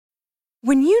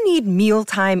When you need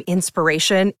mealtime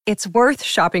inspiration, it's worth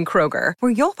shopping Kroger,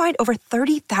 where you'll find over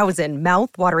 30,000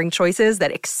 mouth-watering choices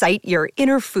that excite your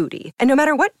inner foodie. And no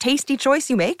matter what tasty choice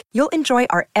you make, you'll enjoy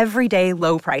our everyday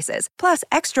low prices, plus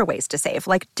extra ways to save,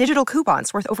 like digital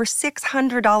coupons worth over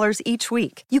 $600 each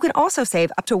week. You can also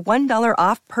save up to $1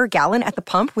 off per gallon at the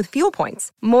pump with fuel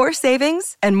points. More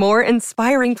savings and more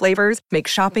inspiring flavors make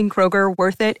shopping Kroger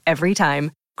worth it every time.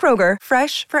 Kroger,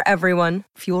 fresh for everyone.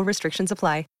 Fuel restrictions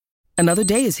apply. Another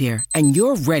day is here, and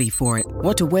you're ready for it.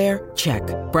 What to wear? Check.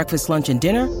 Breakfast, lunch, and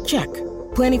dinner? Check.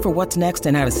 Planning for what's next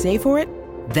and how to save for it?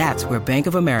 That's where Bank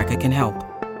of America can help.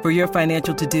 For your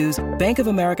financial to-dos, Bank of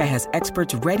America has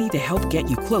experts ready to help get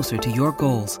you closer to your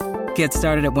goals. Get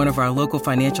started at one of our local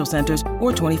financial centers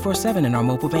or 24/7 in our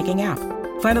mobile banking app.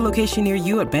 Find a location near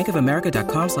you at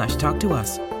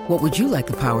bankofamerica.com/talktous. What would you like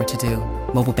the power to do?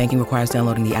 Mobile banking requires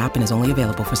downloading the app and is only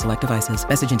available for select devices.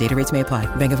 Message and data rates may apply.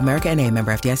 Bank of America N.A.,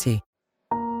 member FDIC.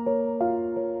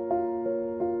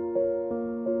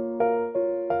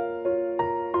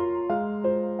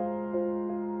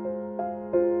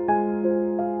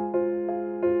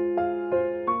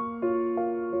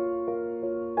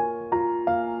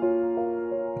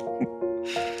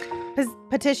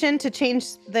 Petition to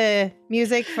change the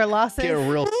music for losses. Get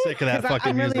real sick of that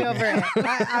fucking music. I'm really over it.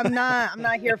 I'm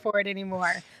not here for it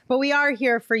anymore. But we are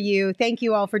here for you. Thank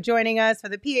you all for joining us for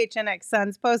the PHNX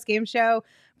Suns post-game show,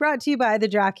 brought to you by the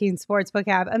DraftKings Sportsbook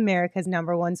app, America's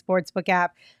 #1 sportsbook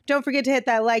app. Don't forget to hit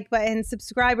that like button,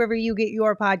 subscribe wherever you get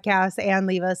your podcasts, and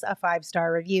leave us a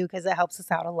 5-star review because it helps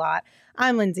us out a lot.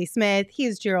 I'm Lindsay Smith.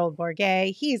 He's Gerald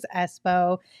Bourget. He's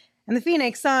Espo. And the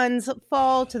Phoenix Suns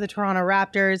fall to the Toronto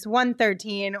Raptors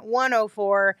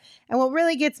 113-104. And what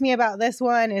really gets me about this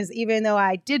one is, even though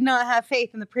I did not have faith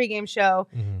in the pregame show,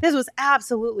 this was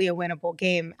absolutely a winnable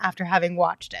game after having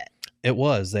watched it. It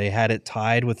was. They had it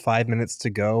tied with 5 minutes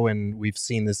to go, and we've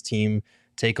seen this team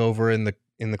take over in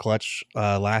the clutch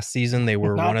last season. They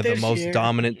were one of the most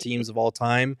dominant teams of all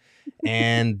time.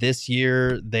 And this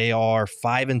year they are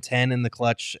 5-10 in the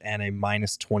clutch and a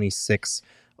 -26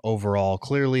 overall.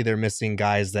 Clearly they're missing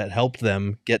guys that helped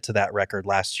them get to that record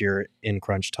last year in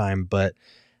crunch time, but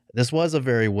this was a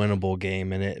very winnable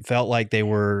game, and it felt like they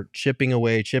were chipping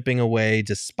away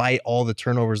despite all the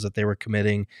turnovers that they were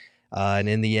committing. And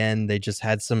in the end, they just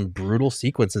had some brutal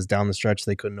sequences down the stretch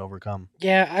they couldn't overcome.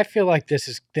 Yeah, I feel like this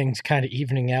is things kind of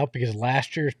evening out because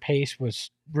last year's pace was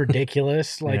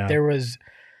ridiculous. Like there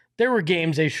were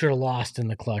games they should have lost in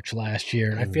the clutch last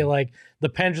year. And I feel like the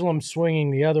pendulum's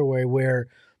swinging the other way, where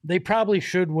they probably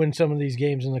should win some of these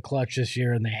games in the clutch this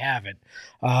year, and they haven't.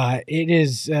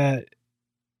 It's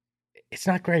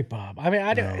not great, Bob. I mean,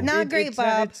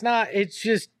 Bob. It's not. It's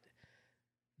just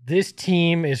this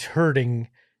team is hurting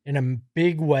in a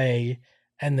big way,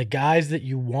 and the guys that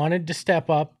you wanted to step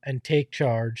up and take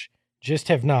charge just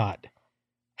have not.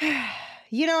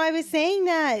 You know, I was saying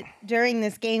that during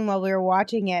this game while we were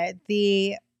watching it.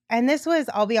 And this was,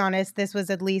 I'll be honest, this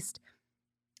was at least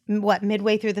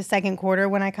midway through the second quarter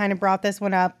when I kind of brought this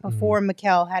one up before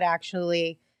Mikal had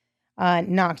actually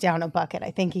knocked down a bucket.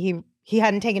 I think he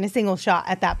hadn't taken a single shot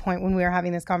at that point when we were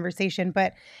having this conversation.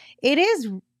 But it is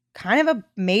kind of a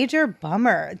major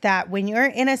bummer that when you're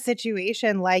in a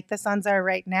situation like the Suns are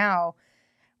right now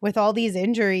with all these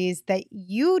injuries, that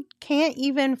you can't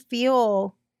even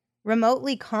feel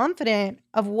remotely confident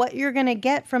of what you're going to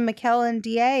get from Mikal and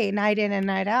DA night in and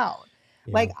night out.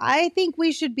 Yeah. Like, I think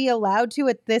we should be allowed to,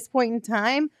 at this point in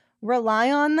time,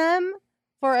 rely on them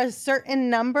for a certain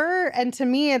number. And to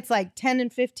me, it's like 10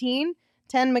 and 15,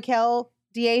 10 Mikal,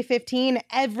 DA 15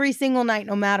 every single night,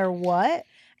 no matter what.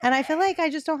 And I feel like I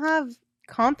just don't have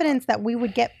confidence that we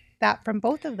would get that from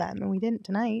both of them, and we didn't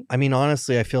tonight. I mean,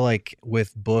 honestly, I feel like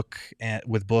with Book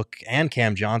and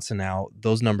Cam Johnson out,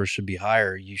 those numbers should be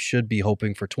higher. You should be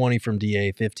hoping for 20 from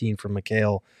DA, 15 from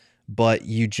Mikal, but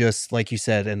you just, like you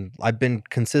said, and I've been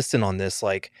consistent on this,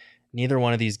 like neither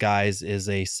one of these guys is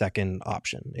a second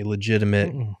option, a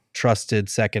legitimate, trusted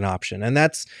second option. And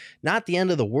that's not the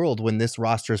end of the world when this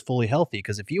roster is fully healthy,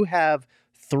 because if you have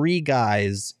three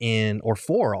guys or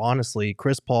four, honestly,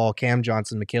 Chris Paul, Cam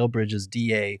Johnson, Mikal Bridges,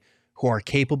 DA, who are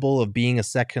capable of being a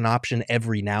second option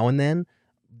every now and then,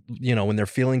 you know, when they're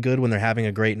feeling good, when they're having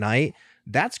a great night,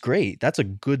 that's great. That's a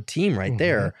good team right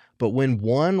there. But when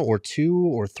one or two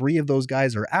or three of those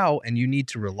guys are out and you need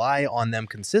to rely on them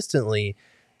consistently,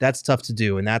 that's tough to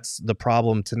do. And that's the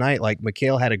problem tonight. Like,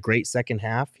 Mikal had a great second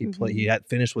half. He had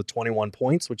finished with 21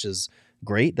 points, which is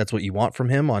great. That's what you want from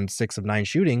him on 6 of 9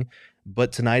 shooting.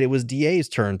 But tonight it was DA's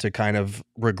turn to kind of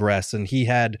regress, and he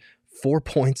had 4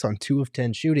 points on 2 of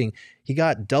 10 shooting. He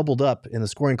got doubled up in the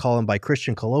scoring column by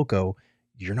Christian Coloco.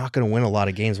 you're not going to win a lot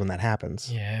of games when that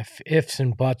happens. Yeah, if ifs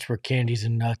and buts were candies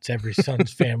and nuts, every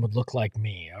Suns fan would look like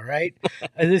me, all right?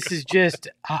 This is just,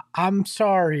 I'm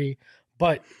sorry,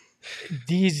 but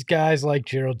these guys, like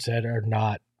Gerald said, are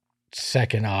not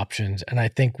second options, and I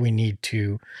think we need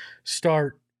to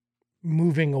start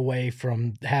moving away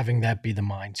from having that be the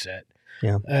mindset.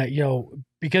 Yeah.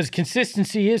 Because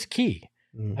consistency is key.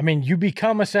 I mean, you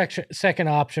become a second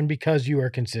option because you are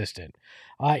consistent.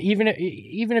 Even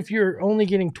if you're only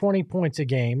getting 20 points a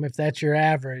game, if that's your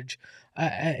average,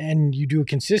 and you do it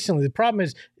consistently, the problem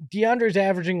is DeAndre's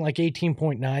averaging like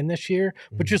 18.9 this year,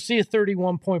 but you'll see a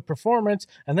 31-point performance,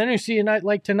 and then you see a night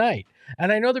like tonight.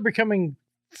 And I know they're becoming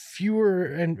fewer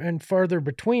and farther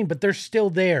between, but they're still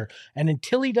there. And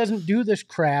until he doesn't do this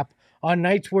crap on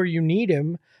nights where you need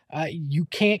him, you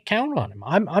can't count on him.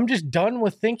 I'm just done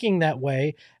with thinking that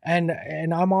way, and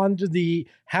I'm on to the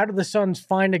how do the Suns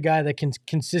find a guy that can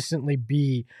consistently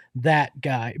be that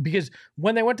guy? Because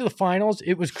when they went to the finals,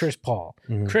 it was Chris Paul.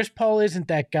 Mm-hmm. Chris Paul isn't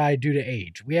that guy due to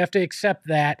age. We have to accept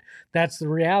that. That's the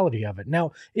reality of it.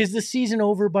 Now, is the season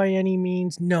over by any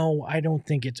means? No, I don't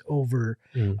think it's over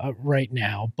right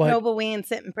now. But we ain't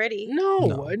sitting pretty.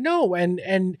 No.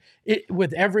 And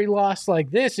with every loss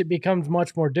like this, it becomes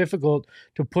much more difficult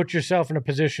to put yourself in a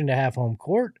position to have home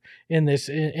court in this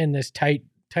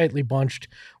tightly bunched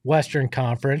Western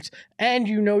Conference. And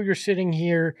you're sitting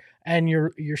here and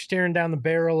you're staring down the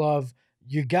barrel of,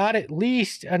 you got at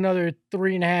least another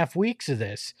 3.5 weeks of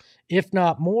this, if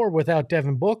not more, without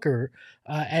Devin Booker.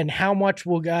 And how much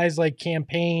will guys like Cam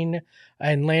Payne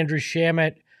and Landry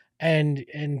Shamet and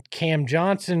Cam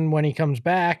Johnson, when he comes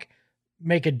back,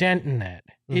 make a dent in that?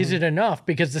 Mm-hmm. Is it enough?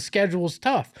 Because the schedule's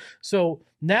tough. So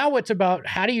now it's about,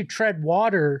 how do you tread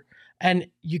water? And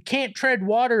you can't tread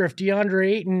water if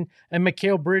DeAndre Ayton and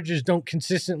Mikal Bridges don't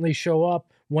consistently show up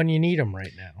when you need them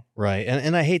right now. Right.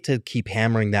 And I hate to keep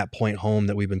hammering that point home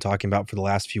that we've been talking about for the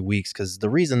last few weeks, because the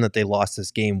reason that they lost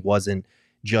this game wasn't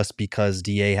just because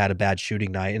DA had a bad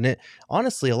shooting night. And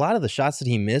honestly, a lot of the shots that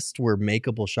he missed were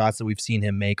makeable shots that we've seen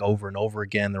him make over and over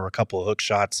again. There were a couple of hook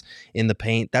shots in the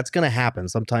paint. That's going to happen.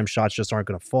 Sometimes shots just aren't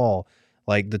going to fall.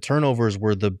 Like, the turnovers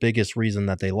were the biggest reason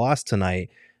that they lost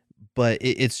tonight. But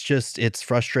it's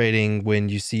frustrating when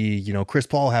you see, Chris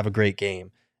Paul have a great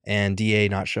game and DA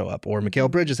not show up, or Mikal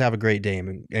Bridges have a great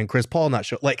game and Chris Paul not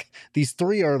show. Like, these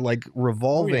three are like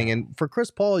revolving. Oh, yeah. And for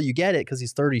Chris Paul, you get it because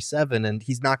he's 37 and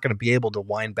he's not going to be able to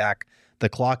wind back the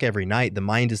clock every night. The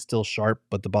mind is still sharp,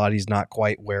 but the body's not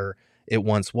quite where it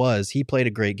once was. He played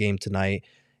a great game tonight.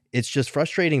 It's just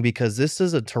frustrating because this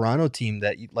is a Toronto team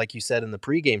that, like you said in the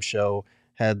pregame show,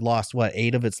 had lost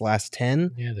 8 of its last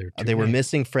 10. Yeah, they were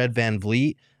missing Fred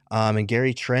VanVleet, and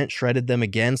Gary Trent shredded them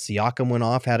again. Siakam went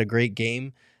off, had a great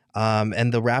game,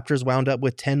 and the Raptors wound up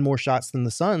with 10 more shots than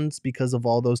the Suns because of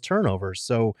all those turnovers.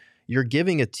 So you're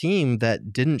giving a team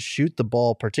that didn't shoot the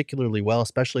ball particularly well,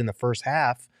 especially in the first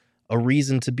half, a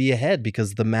reason to be ahead,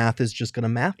 because the math is just going to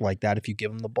math like that if you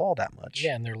give them the ball that much.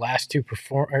 Yeah, and their last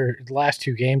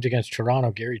two games against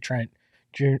Toronto, Gary Trent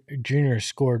Jr.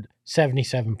 scored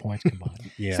 77 points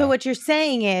combined. Yeah. So what you're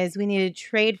saying is we need to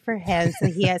trade for him so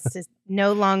he has to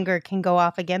no longer can go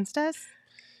off against us?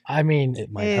 I mean,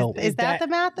 it might help. Is that the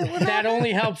math that would that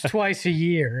only helps twice a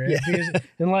year, because,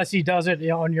 unless he does it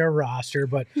on your roster.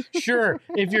 But sure,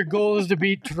 if your goal is to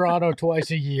beat Toronto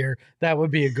twice a year, that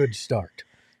would be a good start.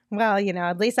 Well,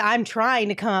 at least I'm trying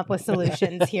to come up with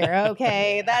solutions here.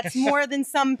 Okay, that's more than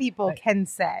some people can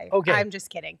say. Okay, I'm just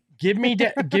kidding. Give me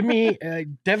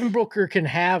Devin Booker can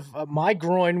have my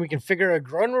groin. We can figure a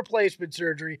groin replacement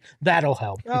surgery. That'll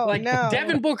help. Oh, no.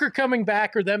 Devin Booker coming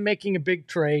back or them making a big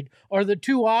trade are the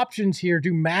two options here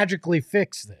to magically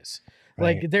fix this.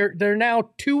 Right. Like, they're now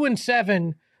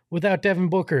 2-7 without Devin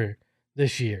Booker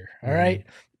this year. All right,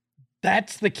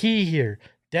 that's the key here.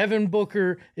 Devin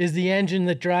Booker is the engine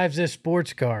that drives this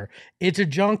sports car. It's a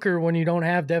junker when you don't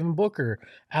have Devin Booker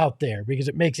out there, because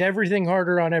it makes everything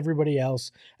harder on everybody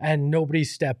else, and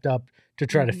nobody's stepped up to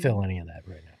try to fill any of that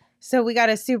right now. So we got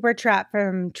a super chat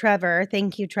from Trevor.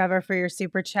 Thank you, Trevor, for your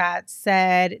super chat.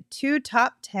 Said 2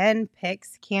 top 10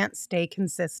 picks can't stay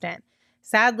consistent.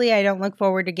 Sadly, I don't look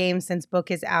forward to games since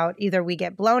Book is out. Either we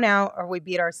get blown out or we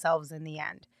beat ourselves in the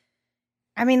end.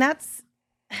 I mean, that's...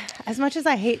 As much as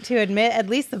I hate to admit, at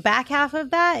least the back half of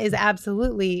that is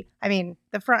absolutely,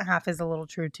 the front half is a little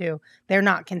true too. They're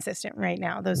not consistent right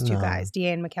now, those two guys,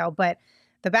 DA and Mikal. But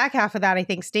the back half of that, I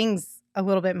think, stings a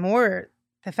little bit more,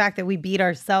 the fact that we beat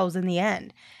ourselves in the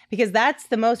end. Because that's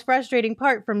the most frustrating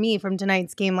part for me from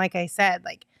tonight's game. Like I said,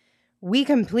 we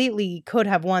completely could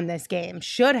have won this game,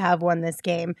 should have won this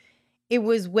game. it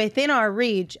was within our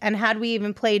reach. And had we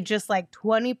even played just like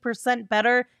 20%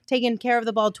 better, taken care of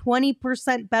the ball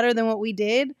 20% better than what we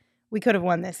did, we could have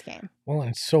won this game. Well,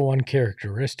 it's so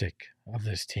uncharacteristic of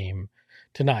this team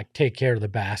to not take care of the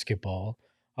basketball.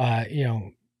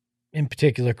 In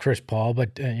particular, Chris Paul,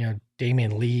 but,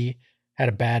 Damian Lee had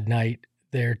a bad night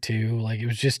there too. Like, it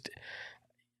was just,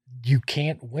 you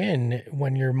can't win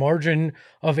when your margin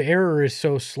of error is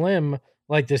so slim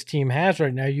like this team has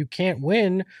right now. You can't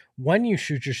win when you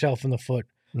shoot yourself in the foot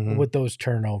with those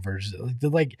turnovers.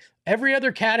 Like every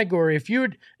other category, if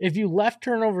you left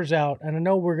turnovers out, and I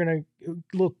know we're going to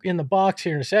look in the box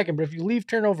here in a second, but if you leave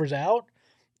turnovers out,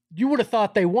 you would have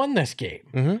thought they won this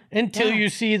game until you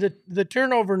see the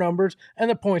turnover numbers and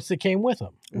the points that came with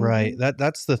them. Right.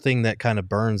 That's the thing that kind of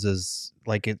burns is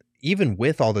like it. Even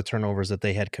with all the turnovers that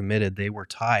they had committed, they were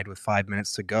tied with 5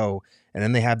 minutes to go. And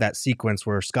then they have that sequence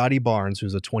where Scotty Barnes,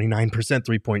 who's a 29%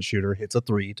 three-point shooter, hits a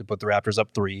three to put the Raptors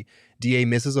up 3. DA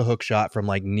misses a hook shot from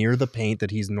like near the paint that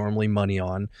he's normally money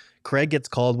on. Craig gets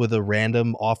called with a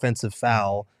random offensive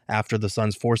foul after the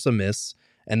Suns force a miss.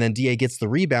 And then DA gets the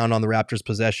rebound on the Raptors'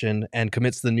 possession and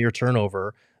commits the near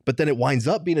turnover. But then it winds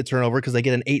up being a turnover because they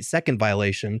get an 8-second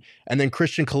violation. And then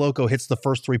Christian Coloco hits the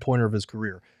first three-pointer of his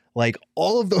career. Like,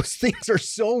 all of those things are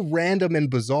so random and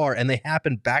bizarre, and they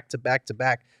happen back to back to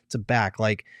back to back.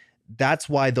 Like, that's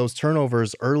why those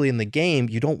turnovers early in the game,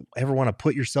 you don't ever want to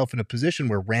put yourself in a position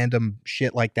where random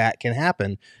shit like that can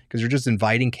happen because you're just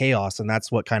inviting chaos, and that's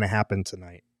what kind of happened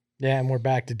tonight. Yeah, and we're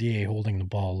back to DA holding the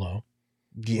ball low.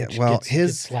 Yeah, well,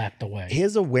 gets slapped away.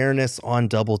 His awareness on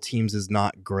double teams is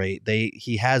not great.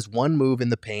 He has one move in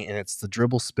the paint, and it's the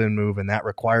dribble spin move, and that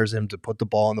requires him to put the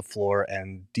ball on the floor,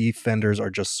 and defenders are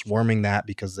just swarming that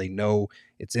because they know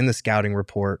it's in the scouting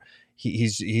report.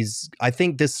 He's I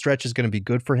think this stretch is going to be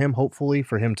good for him, hopefully,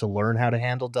 for him to learn how to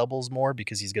handle doubles more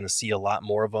because he's going to see a lot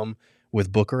more of them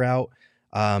with Booker out.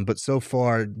 But so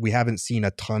far, we haven't seen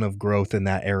a ton of growth in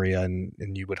that area, and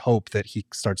you would hope that he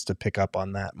starts to pick up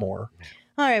on that more.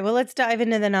 All right, well, let's dive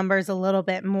into the numbers a little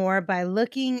bit more by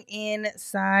looking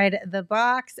inside the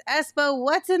box. Espo,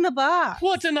 what's in the box?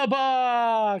 What's in the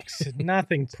box?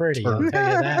 Nothing pretty, I'll tell you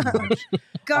that much.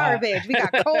 Garbage. We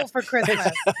got coal for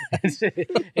Christmas.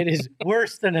 It is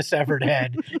worse than a severed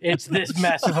head. It's this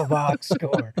mess of a box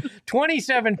score.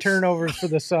 27 turnovers for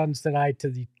the Suns tonight to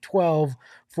the 12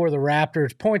 for the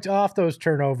Raptors. Points off those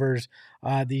turnovers.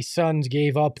 The Suns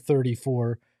gave up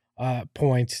 34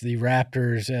 points. The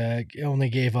Raptors only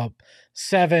gave up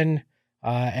 7,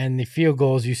 and the field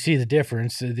goals, you see the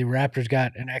difference. The Raptors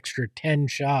got an extra 10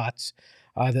 shots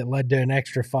that led to an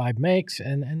extra 5 makes,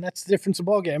 and that's the difference of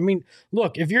ball game. I mean,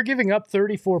 look, if you're giving up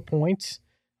 34 points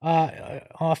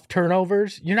off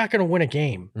turnovers, you're not going to win a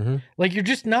game. Like, you're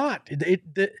just not.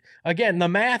 Again, the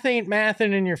math ain't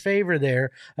mathing in your favor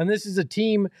there, and this is a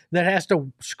team that has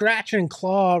to scratch and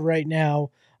claw right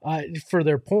now for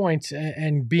their points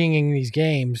and being in these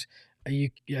games. You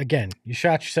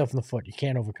shot yourself in the foot. You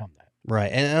can't overcome that.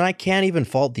 Right. And I can't even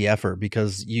fault the effort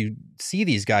because you see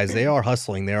these guys, they are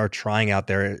hustling. They are trying out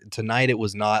there. Tonight, it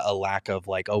was not a lack of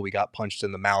like, oh, we got punched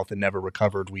in the mouth and never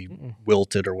recovered. We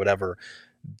wilted or whatever.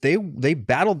 They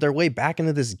battled their way back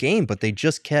into this game, but they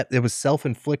just kept, it was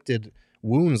self-inflicted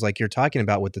wounds like you're talking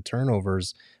about with the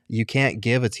turnovers. You can't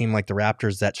give a team like the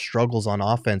Raptors that struggles on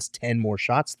offense 10 more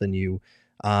shots than you.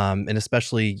 And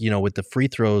especially, with the free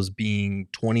throws being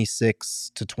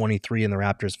 26-23 in the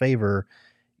Raptors' favor,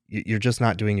 you're just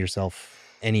not doing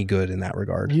yourself any good in that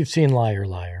regard. You've seen Liar,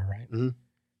 Liar, right? Mm-hmm.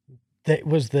 That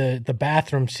was the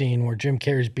bathroom scene where Jim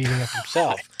Carrey's beating up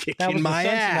himself. That was my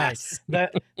ass.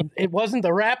 It wasn't the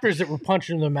Raptors that were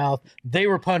punching in the mouth. They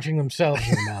were punching themselves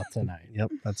in the mouth tonight.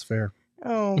 Yep, that's fair.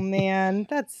 Oh, man,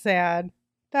 that's sad.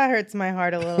 That hurts my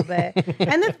heart a little bit.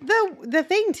 And the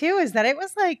thing, too, is that it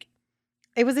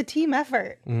was a team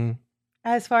effort.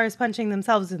 As far as punching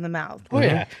themselves in the mouth. Oh,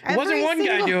 yeah. It wasn't one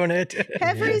guy doing it.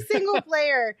 Every single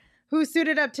player who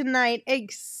suited up tonight,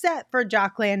 except for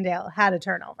Jock Landale, had a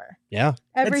turnover. Yeah.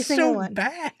 Every single one.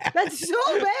 Bad. That's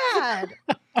so bad.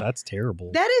 That's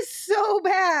terrible. That is so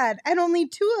bad. And only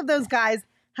 2 of those guys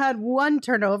had 1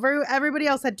 turnover. Everybody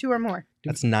else had 2 or more.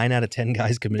 That's 9 out of 10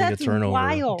 guys committing a turnover.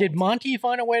 Wild. Did Monty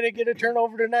find a way to get a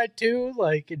turnover tonight too?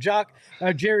 Like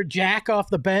Jared Jack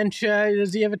off the bench,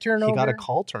 does he have a turnover? He got a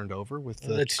call turned over with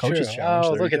the That's coach's true. challenge.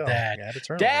 Oh, There look you at go.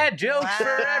 that. Dad jokes for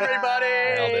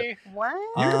everybody. Wow.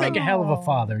 You're going to make a hell of a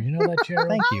father. You know that, Jared?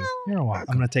 Thank you. You're welcome.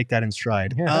 I'm going to take that in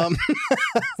stride. Yeah.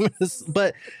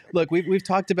 But look, we've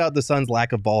talked about the Suns'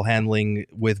 lack of ball handling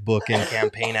with Book and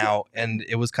campaign out, and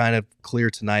it was kind of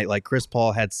clear tonight. Like, Chris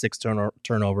Paul had 6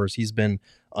 turnovers. He's been been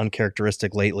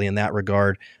uncharacteristic lately in that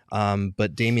regard.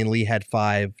 But Damian Lee had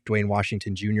 5, Dwayne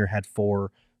Washington Jr. had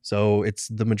 4. So it's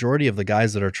the majority of the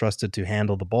guys that are trusted to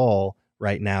handle the ball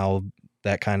right now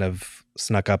that kind of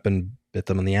snuck up and bit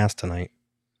them in the ass tonight.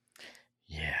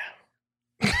 Yeah.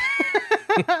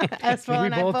 Espo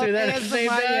and I both do that at the same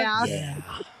time? Yeah.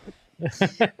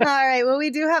 All right. Well, we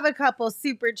do have a couple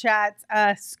super chats.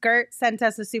 Skirt sent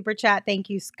us a super chat. Thank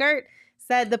you, Skirt.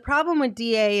 Said the problem with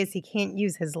DA is he can't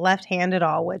use his left hand at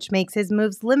all, which makes his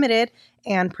moves limited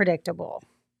and predictable.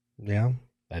 Yeah.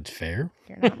 That's fair.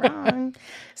 You're not wrong.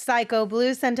 Psycho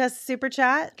Blue sent us a super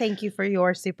chat. Thank you for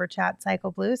your super chat, Psycho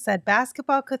Blue. Said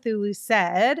Basketball Cthulhu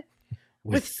said,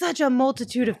 with such a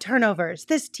multitude of turnovers,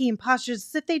 this team postures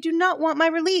as if they do not want my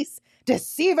release.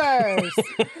 Deceivers.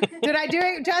 Did I do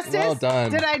it justice? Well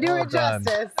done. Did I do Well it done.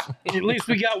 justice? At least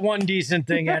we got one decent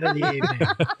thing out of the evening.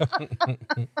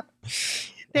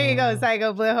 There you go,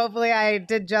 Psycho Blue. Hopefully I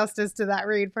did justice to that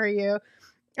read for you.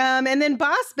 And then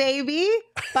Boss Baby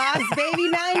 99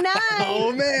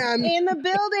 Oh, man. in the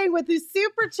building with his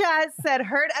super chat said,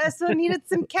 heard Esso needed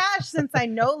some cash since I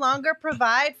no longer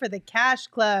provide for the Cash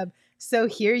Club. So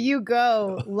here you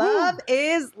go. Love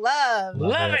is love.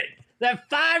 Love it. That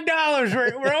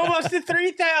 $5. We're almost to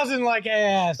 3,000 like I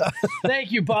asked.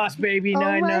 Thank you, Boss Baby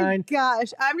 99. Oh my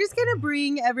gosh. I'm just going to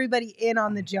bring everybody in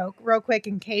on the joke real quick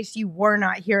in case you were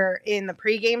not here in the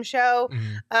pregame show.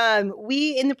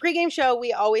 In the pregame show,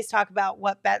 we always talk about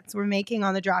what bets we're making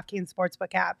on the DraftKings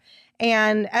Sportsbook app.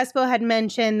 And Espo had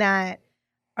mentioned that,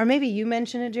 or maybe you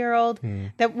mentioned it, Gerald,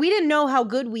 that we didn't know how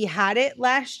good we had it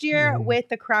last year with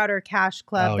the Crowder Cash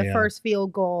Club, first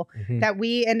field goal that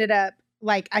we ended up,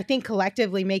 I think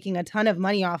collectively making a ton of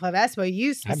money off of. Espo,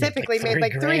 you specifically made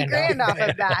like $3,000 off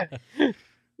of that.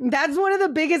 That's one of the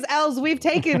biggest L's we've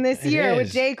taken this year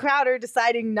with Jay Crowder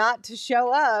deciding not to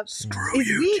show up.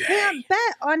 We can't bet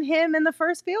on him in the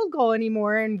first field goal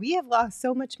anymore, and we have lost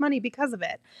so much money because of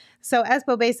it. So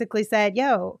Espo basically said,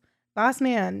 yo, Boss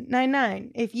Man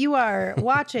 99, if you are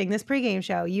watching this pregame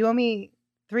show, you owe me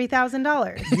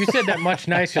 $3,000. You said that much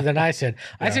nicer than I said.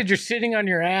 I said you're sitting on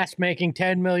your ass making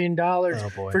 $10 million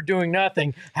for doing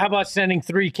nothing. How about sending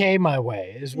 $3K my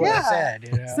way? Is what I said.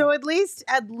 You know? So at least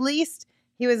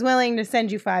he was willing to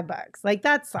send you $5. Like,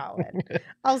 that's solid.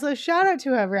 Also, shout out to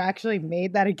whoever actually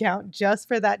made that account just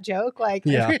for that joke. Like,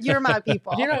 you're my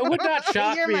people. You know, it would not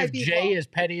shock me if Jay is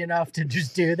petty enough to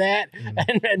just do that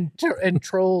and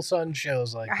troll Sun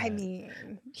shows like that. I mean,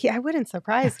 it wouldn't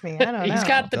surprise me. I don't know. He's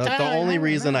got the time. The only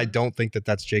reason I don't think that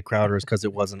that's Jay Crowder is because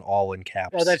it wasn't all in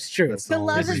caps. Oh, that's true. The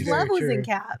love is love was in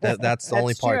caps. That's the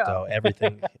only part, true. though.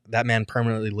 Everything. That man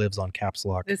permanently lives on caps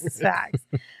lock. This is facts.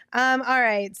 All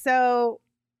right. So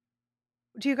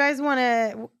do you guys want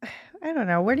to, I don't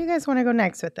know, where do you guys want to go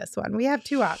next with this one? We have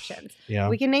two options. Yeah.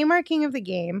 We can name our king of the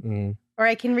game, or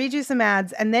I can read you some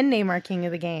ads and then name our king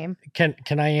of the game. Can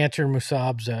I answer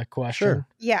Musab's question? Sure.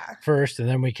 Yeah. First, and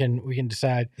then we can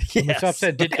decide. Yes. Musab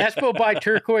said, did Espo buy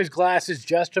turquoise glasses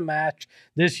just to match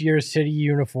this year's city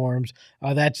uniforms?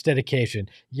 That's dedication.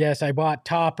 Yes, I bought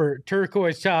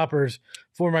turquoise toppers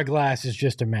for my glasses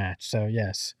just to match. So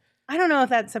yes. I don't know if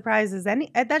that surprises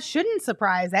that shouldn't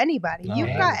surprise anybody. You've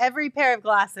got every pair of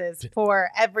glasses for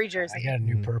every jersey. I got a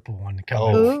new purple one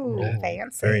coming. Ooh,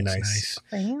 fancy. Very nice.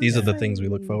 Fancy. These are the things we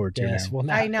look forward to. Yes, now.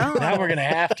 well, I know. Now we're gonna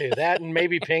have to that and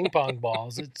maybe ping pong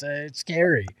balls. It's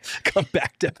scary. Come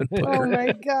back, Devin Booker. Oh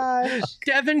my gosh.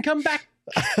 Devin, come back.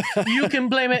 You can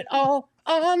blame it all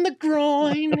on the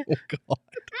groin. Oh, God.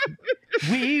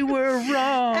 We were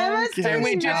wrong. Emma's And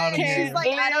we turning just red. can't She's like,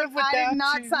 I did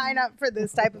not sign up for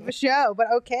this type of a show, but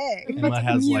okay. Emma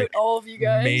has mute like all of you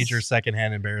guys. major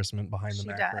secondhand embarrassment behind the She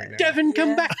back does. right now. Devin,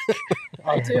 come back.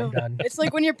 I do. I'm done. It's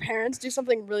like when your parents do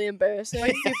something really embarrassing.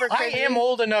 Super I crazy. am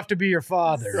old enough to be your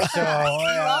father, so You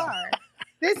are.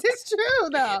 This is true,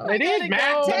 though. it is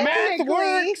math. go. Math Technically-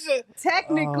 works.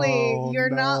 Technically, Oh, you're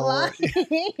not no.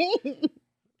 lying.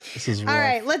 This is All rough.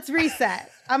 right, let's reset.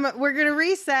 We're going to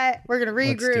reset. We're going to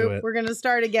Let's do regroup. it. We're going to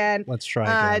start again. Let's try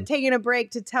again. Taking a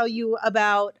break to tell you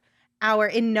about our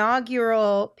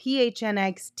inaugural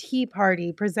PHNX Tea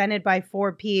Party presented by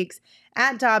Four Peaks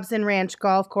at Dobson Ranch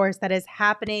Golf Course that is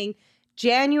happening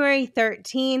January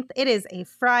 13th. It is a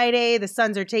Friday. The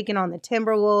Suns are taking on the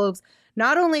Timberwolves.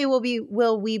 Not only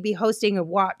will we be hosting a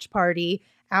watch party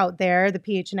out there, the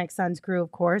PHNX Suns crew,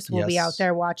 of course, will be out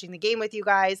there watching the game with you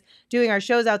guys, doing our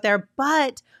shows out there,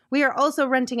 but we are also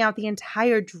renting out the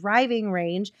entire driving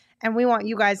range, and we want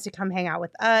you guys to come hang out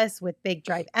with us, with Big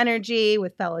Drive Energy,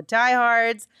 with fellow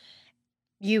diehards.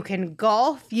 You can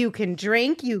golf, you can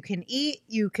drink, you can eat,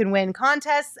 you can win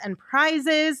contests and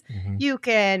prizes. Mhm. You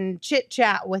can chit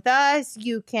chat with us.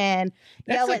 You can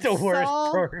That's yell like at the worst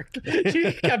Saul. perk.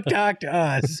 You can come talk to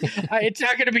us. It's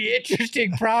not going to be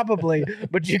interesting, probably,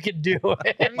 but you can do I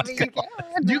it. mean, you can.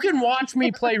 You can watch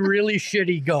me play really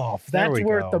shitty golf. There That's we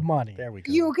worth go. the money. There we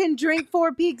go. You can drink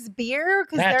Four Peaks beer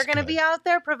because they're That's going to good. be out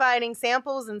there providing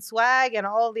samples and swag and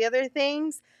all the other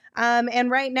things. And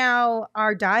right now,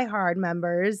 our diehard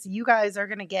members, you guys are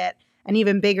going to get an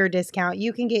even bigger discount.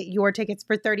 You can get your tickets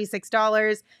for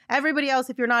 $36. Everybody else,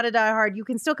 if you're not a diehard, you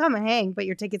can still come and hang, but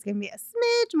your ticket's going to be a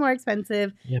smidge more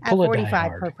expensive at pull a $45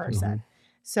 diehard. per person.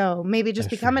 So maybe just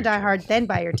That's become a for you, diehard, Joe. then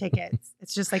buy your tickets.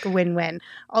 It's just like a win-win.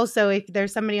 Also, if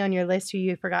there's somebody on your list who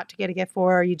you forgot to get a gift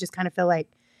for, or you just kind of feel like,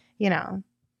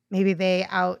 maybe they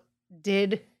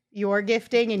outdid your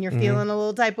gifting and you're feeling a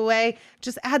little type of way,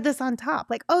 just add this on top.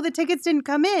 Like, oh, the tickets didn't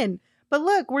come in, but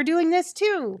look, we're doing this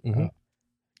too. Mhm.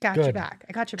 Got your Good. back.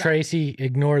 I got your back. Tracy,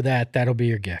 ignore that. That'll be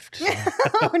your gift.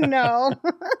 Oh, no.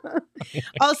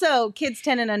 Also, kids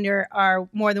 10 and under are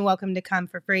more than welcome to come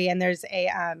for free. And there's a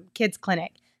kids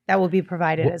clinic that will be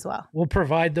provided as well. We'll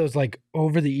provide those like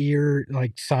over the ear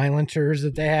like silencers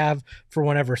that they have for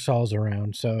whenever Saul's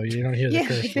around, so you don't hear the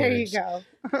curse there words. you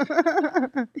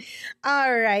go.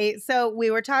 All right. So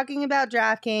we were talking about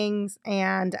DraftKings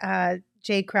and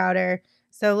Jay Crowder.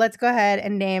 So let's go ahead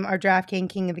and name our DraftKings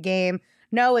king of the game.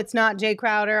 No, it's not Jay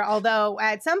Crowder, although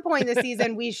at some point this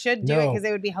season we should do it because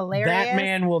it would be hilarious. That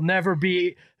man will never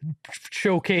be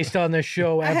showcased on this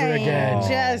show ever again.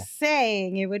 Just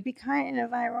saying, it would be kind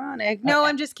of ironic. No,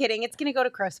 I'm just kidding. It's going to go to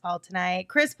Chris Paul tonight.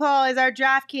 Chris Paul is our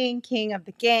DraftKings king of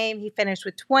the game. He finished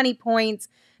with 20 points,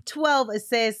 12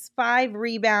 assists, 5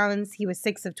 rebounds. He was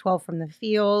 6 of 12 from the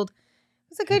field.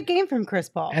 It was a good game from Chris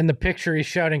Paul. And the picture he's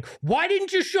shouting, "Why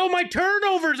didn't you show my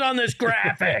turnovers on this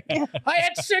graphic? I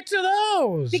had 6 of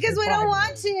those." Because we don't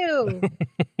want to.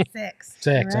 6.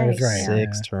 6, I was right.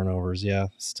 6 turnovers, yeah.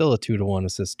 Still a 2-to-1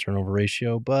 assist turnover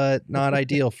ratio, but not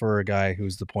ideal for a guy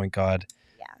who's the point guard.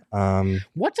 Yeah.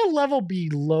 What's a level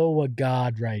below a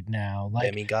god right now? Like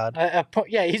Demigod?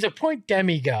 yeah, he's a point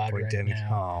demigod Point right demigod.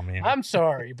 now. Oh, man. I'm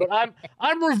sorry, but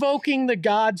I'm revoking the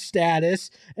god status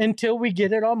until we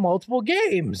get it on multiple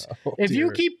games. Oh, if you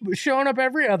dear. keep showing up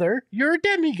every other, you're a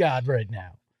demigod right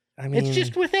now. I mean, It's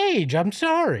just with age. I'm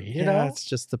sorry, you know. it's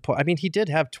just the point. I mean, he did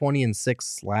have 20 and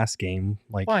 6 last game.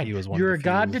 Like Fine, he was one. you're of a the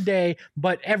god few. today,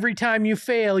 but every time you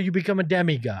fail, you become a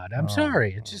demigod. I'm Oh,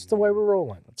 sorry. It's just the way we're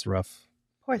rolling. That's rough.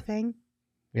 Poor thing.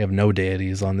 We have no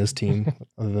deities on this team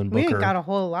other than We Booker. ain't got a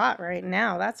whole lot right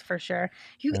now, that's for sure.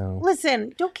 You No.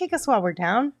 Listen, don't kick us while we're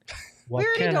down. What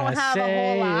already can don't I have a whole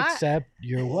say lot. except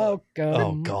you're welcome?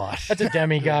 Oh God, That's a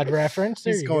demigod reference.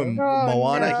 There he's you going go. Oh,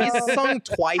 Moana. no. He's sung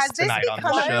twice Has this tonight on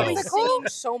become the a show. musical? Singing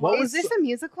so What much. Is this a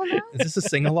musical now? Is this a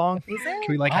sing along? Is it? Can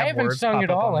we like I have haven't words sung pop at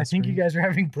up on all. the I think you screen? guys are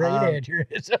having brain Um,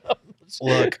 aneurysms.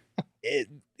 Look, it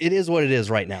is what it is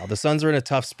right now. The Suns are in a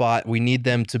tough spot. We need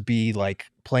them to be like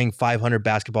playing 500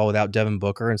 basketball without Devin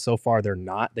Booker, and so far they're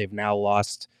not. They've now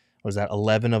lost,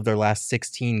 11 of their last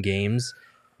 16 games.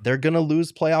 They're going to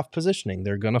lose playoff positioning.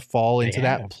 They're going to fall into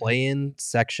that play-in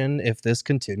section if this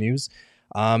continues.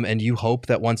 And you hope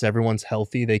that once everyone's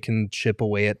healthy, they can chip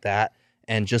away at that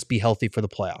and just be healthy for the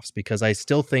playoffs. Because I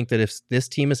still think that if this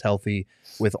team is healthy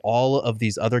with all of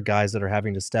these other guys that are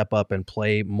having to step up and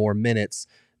play more minutes,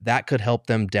 that could help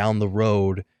them down the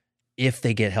road if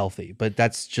they get healthy. But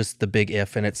that's just the big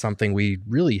if, and it's something we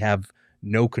really have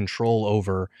no control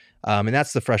over. And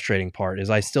that's the frustrating part, is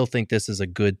I still think this is a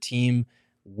good team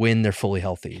when they're fully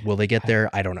healthy. Will they get there?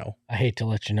 I don't know. I hate to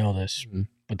let you know this, Mhm.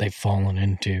 but they've fallen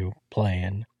into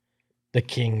playing. The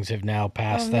Kings have now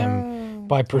passed Oh, them no.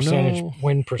 by percentage no.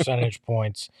 win percentage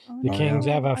points. Oh, The no. Kings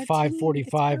have Our a team,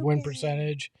 545 it's win broken.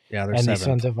 percentage, Yeah, they're and the seventh.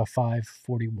 Suns have a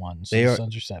 541. So They the are-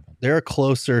 Suns are 7. They're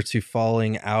closer to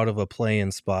falling out of a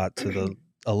play-in spot to the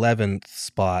 11th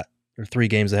spot. They're 3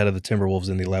 games ahead of the Timberwolves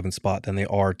in the 11th spot than they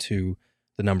are to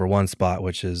the number 1 spot,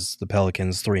 which is the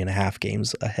Pelicans, 3.5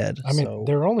 games ahead. I mean, So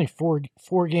they're only four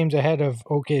games ahead of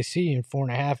OKC and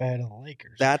 4.5 ahead of the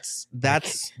Lakers. that's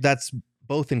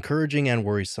both encouraging and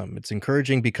worrisome. It's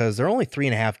encouraging because they're only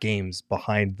 3.5 games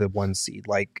behind the 1 seed.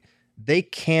 Like, they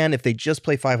can, if they just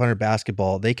play 500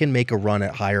 basketball, they can make a run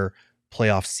at higher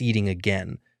playoff seeding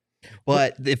again.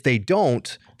 But if they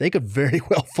don't, they could very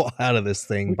well fall out of this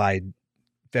thing by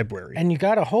February. And you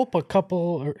got to hope a couple,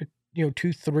 or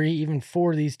 2, 3, even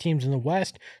 4 of these teams in the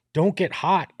West don't get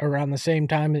hot around the same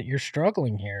time that you're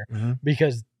struggling here, Mhm.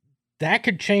 because that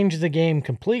could change the game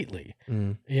completely.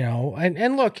 Mm.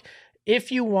 And look,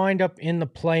 if you wind up in the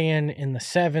play-in in the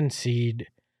 7 seed,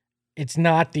 it's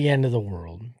not the end of the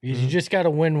world. You just got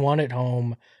to win one at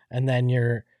home, and then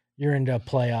you're into a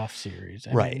playoff series.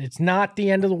 I mean, it's not the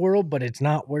end of the world, but it's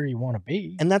not where you want to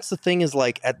be. And that's the thing is,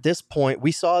 like, at this point,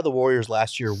 we saw the Warriors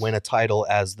last year win a title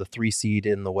as the 3 seed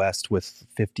in the West with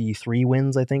 53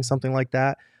 wins, I think, something like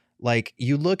that. Like,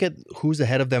 you look at who's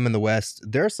ahead of them in the West,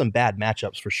 there are some bad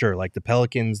matchups for sure. Like the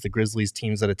Pelicans, the Grizzlies,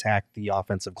 teams that attack the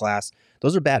offensive glass.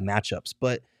 Those are bad matchups,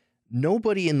 but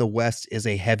nobody in the West is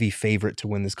a heavy favorite to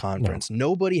win this conference. No.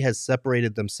 Nobody has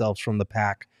separated themselves from the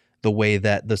pack the way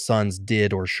that the Suns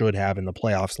did or should have in the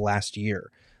playoffs last year.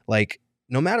 Like,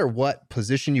 no matter what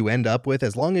position you end up with,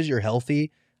 as long as you're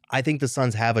healthy, I think the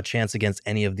Suns have a chance against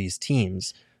any of these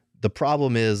teams. The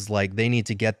problem is, like, they need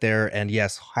to get there, and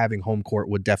yes, having home court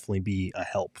would definitely be a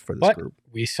help for this group.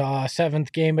 We saw a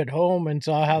 7th game at home and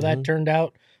saw how that turned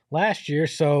out last year,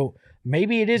 so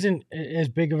maybe it isn't as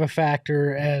big of a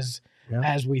factor as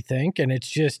we think, and it's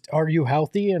just, are you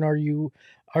healthy and are you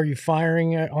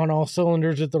firing on all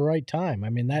cylinders at the right time?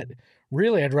 I mean, that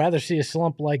really, I'd rather see a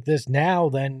slump like this now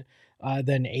than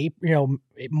April,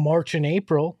 March and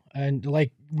April, and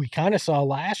like we kind of saw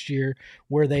last year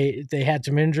where they had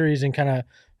some injuries and kind of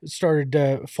started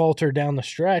to falter down the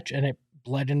stretch, and it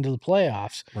bled into the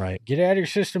playoffs. Right. Get out of your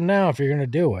system now if you're going to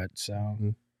do it.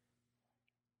 So.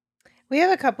 We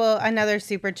have another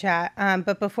super chat.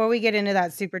 But before we get into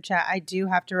that super chat, I do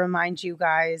have to remind you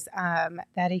guys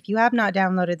that if you have not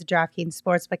downloaded the DraftKings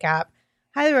Sportsbook app,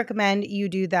 highly recommend you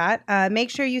do that. Make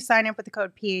sure you sign up with the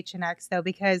code PHNX, though,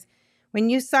 because when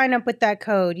you sign up with that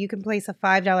code, you can place a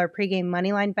 $5 pregame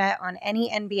moneyline bet on any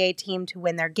NBA team to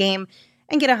win their game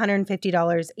and get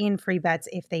 $150 in free bets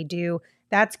if they do.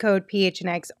 That's code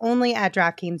PHNX only at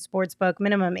DraftKings Sportsbook.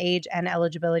 Minimum age and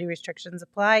eligibility restrictions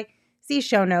apply. See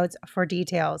show notes for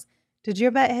details. Did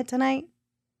your bet hit tonight?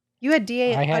 You had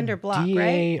DA under block, DA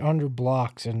right? DA under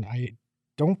blocks, and I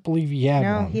don't believe he had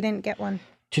one. No, he didn't get one.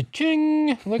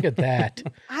 Cha-ching! Look at that.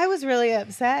 I was really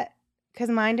upset because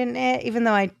mine didn't hit, even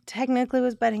though I technically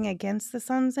was betting against the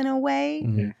Suns in a way.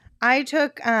 Mm-hmm. I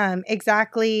took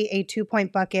exactly a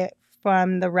 2-point bucket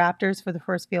from the Raptors for the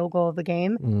first field goal of the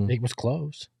game. It was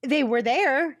close. They were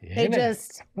there. They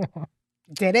just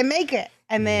didn't make it.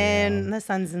 And then the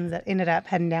Suns ended up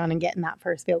heading down and getting that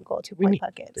first field goal, 2-point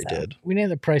bucket. They did. We need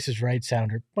the Price is Right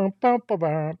sounder. We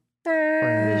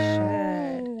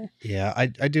should. Yeah,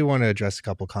 I do want to address a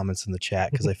couple comments in the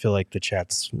chat because I feel like the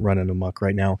chat's running amok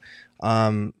right now.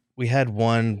 We had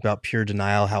one about pure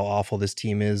denial, how awful this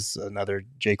team is. Another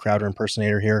Jay Crowder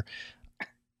impersonator here.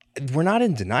 We're not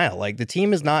in denial. Like, the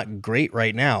team is not great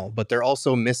right now, but they're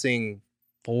also missing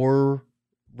 4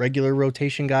 regular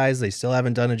rotation guys. They still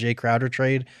haven't done a Jay Crowder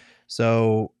trade.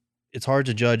 So it's hard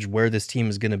to judge where this team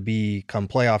is going to be come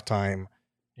playoff time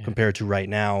compared to right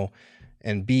now.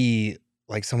 And B,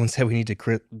 like someone said, we need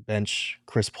to bench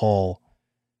Chris Paul.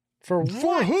 For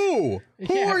who?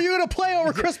 Who are you going to play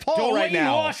over Chris Paul right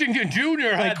now? Washington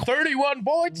Jr. had 31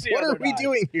 points. What are we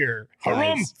doing here?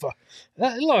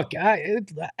 Look,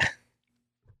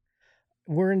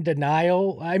 we're in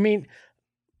denial. I mean,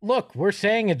 look, we're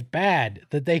saying it's bad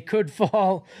that they could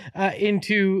fall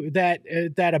into that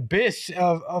abyss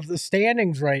of the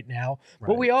standings right now. Right.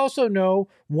 But we also know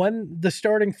when the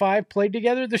starting 5 played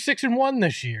together, they're 6-1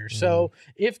 this year. So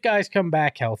if guys come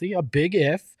back healthy, a big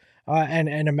if,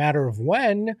 and a matter of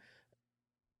when,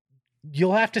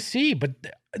 you'll have to see. But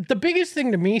the biggest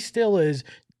thing to me still is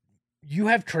you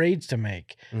have trades to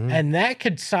make, and that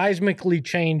could seismically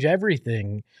change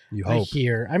everything. You hope.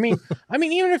 Here. I mean,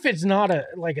 even if it's not a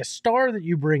star that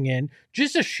you bring in,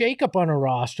 just a shakeup on a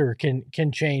roster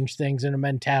can change things in a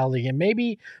mentality. And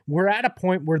maybe we're at a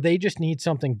point where they just need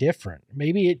something different.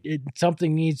 Maybe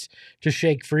something needs to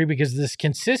shake free because this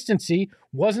consistency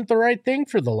wasn't the right thing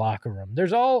for the locker room.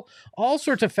 There's all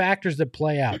sorts of factors that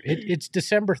play out. It's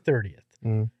December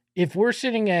 30th. If we're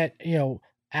sitting at,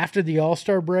 after the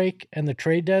All-Star break and the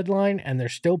trade deadline and they're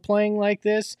still playing like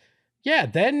this, yeah,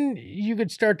 then you could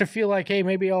start to feel like, hey,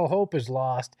 maybe all hope is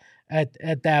lost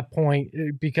at that point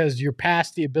because you're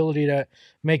past the ability to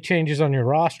make changes on your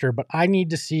roster. But I need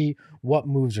to see what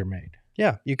moves are made.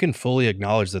 Yeah, you can fully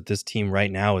acknowledge that this team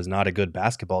right now is not a good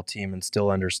basketball team and still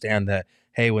understand that,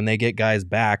 hey, when they get guys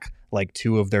back, like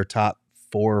 2 of their top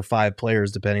 4 or 5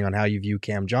 players, depending on how you view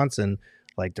Cam Johnson,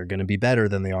 like they're going to be better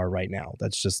than they are right now.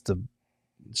 That's just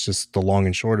the long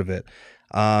and short of it.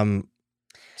 So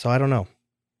I don't know.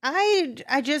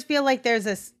 I just feel like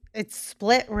it's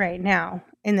split right now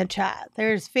in the chat.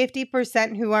 There's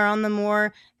 50% who are on the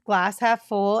more glass half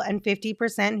full and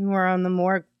 50% who are on the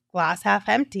more glass half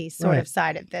empty sort of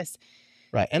side of this.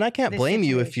 Right. And I can't this blame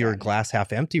you if you're situation. glass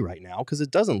half empty right now, because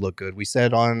it doesn't look good. We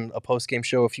said on a post-game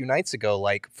show a few nights ago,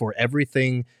 like, for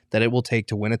everything that it will take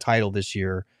to win a title this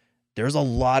year, there's a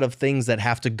lot of things that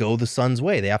have to go the Suns'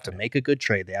 way. They have to make a good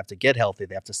trade. They have to get healthy.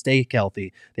 They have to stay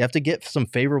healthy. They have to get some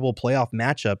favorable playoff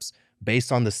matchups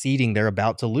based on the seeding they're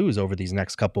about to lose over these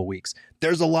next couple of weeks.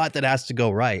 There's a lot that has to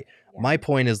go right. Yeah. My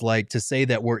point is, like, to say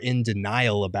that we're in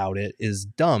denial about it is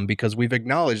dumb, because we've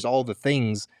acknowledged all the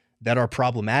things that are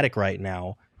problematic right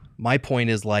now. My point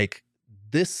is, like,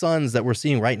 this Suns that we're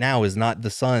seeing right now is not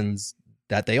the Suns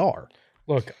that they are.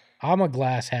 Look, I'm a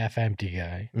glass half empty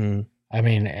guy. I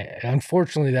mean,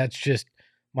 unfortunately, that's just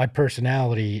my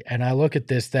personality. And I look at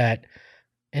this that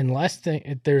unless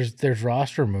there's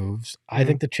roster moves, I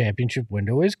think the championship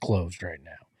window is closed right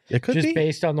now. It could be.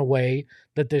 Based on the way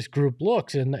that this group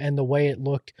looks and the way it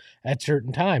looked at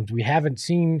certain times. We haven't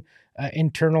seen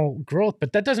internal growth,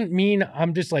 but that doesn't mean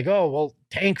I'm just like, oh, well,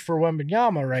 tank for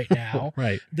Wembanyama right now.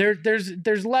 Right.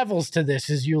 There's levels to this,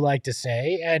 as you like to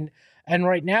say. And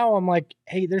right now I'm like,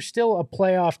 hey, there's still a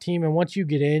playoff team. And once you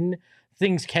get in,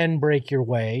 things can break your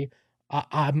way.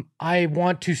 I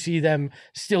want to see them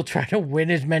still try to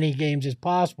win as many games as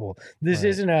possible. This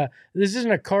isn't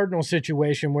a Cardinal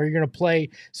situation where you're going to play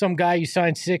some guy you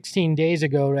signed 16 days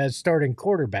ago as starting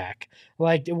quarterback.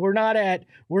 Like, we're not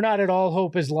at all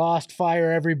hope is lost,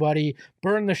 fire everybody,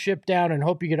 burn the ship down, and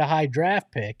hope you get a high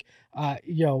draft pick.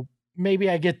 Maybe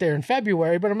I get there in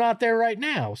February, but I'm not there right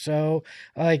now. So,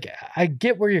 like, I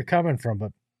get where you're coming from,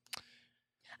 but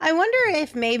I wonder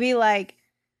if maybe, like,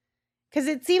 because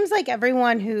it seems like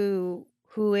everyone who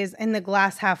is in the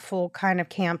glass half full kind of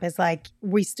camp is like,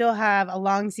 we still have a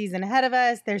long season ahead of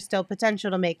us. There's still potential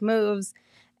to make moves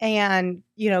and,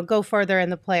 go further in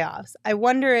the playoffs. I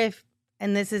wonder if,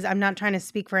 and this is, I'm not trying to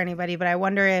speak for anybody, but I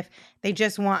wonder if they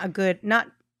just want a good,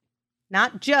 not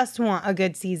just want a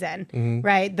good season,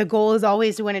 right? The goal is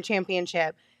always to win a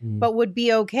championship, but would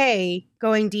be okay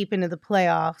going deep into the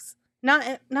playoffs.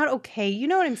 Not okay. You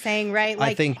know what I'm saying, right?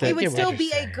 Like, I think that it would still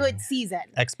be a good season.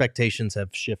 Expectations have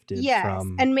shifted. Yes,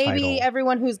 from and maybe title.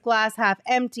 Everyone who's glass half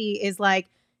empty is like,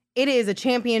 it is a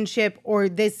championship or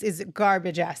this is a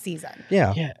garbage ass season.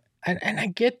 Yeah, and I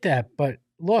get that, but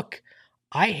look,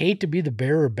 I hate to be the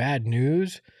bearer of bad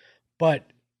news, but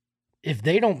if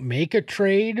they don't make a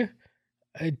trade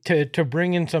to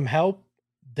bring in some help,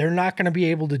 they're not going to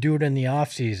be able to do it in the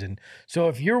offseason. So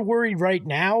if you're worried right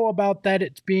now about that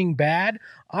it's being bad,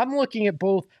 I'm looking at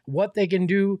both what they can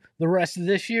do the rest of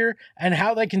this year and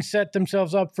how they can set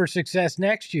themselves up for success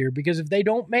next year. Because if they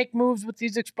don't make moves with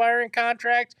these expiring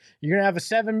contracts, you're going to have a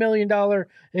 $7 million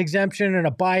exemption and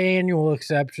a biannual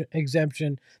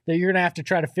exemption that you're going to have to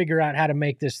try to figure out how to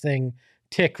make this thing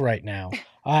tick right now.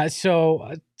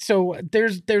 So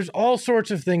there's all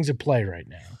sorts of things at play right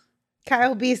now.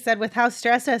 Kyle B said, with how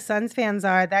stressed us Suns fans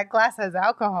are, that glass has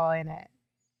alcohol in it.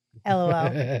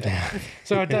 LOL.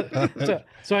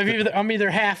 So I'm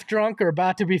either half drunk or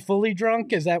about to be fully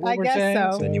drunk. Is that what we're saying?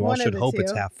 So. Then you all should hope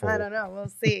it's half full. I don't know. We'll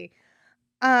see.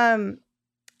 I'm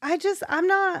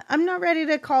not ready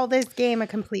to call this game a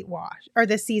complete wash, or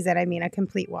this season, a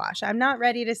complete wash. I'm not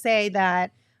ready to say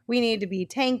that we need to be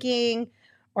tanking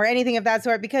or anything of that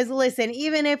sort, because listen,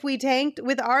 even if we tanked,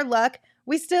 with our luck,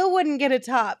 we still wouldn't get a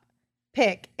top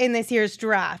pick in this year's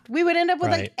draft. We would end up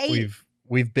with like 8.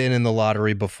 We've been in the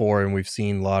lottery before, and we've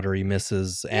seen lottery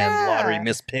misses and lottery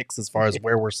missed picks as far as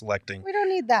where we're selecting. We don't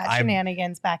need that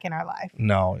shenanigans back in our life.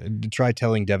 No, try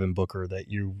telling Devin Booker that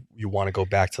you want to go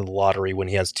back to the lottery when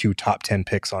he has 2 top 10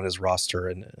 picks on his roster,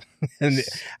 and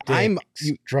I'm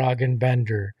Dragan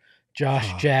Bender,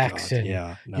 Josh Jackson.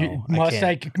 God,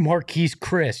 yeah, Marquise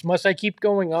Chris. Must I keep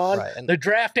going on? Right, and the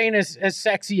draft ain't as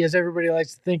sexy as everybody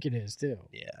likes to think it is, too.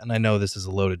 Yeah, and I know this is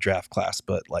a loaded draft class,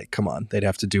 but like, come on, they'd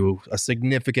have to do a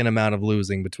significant amount of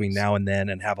losing between now and then,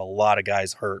 and have a lot of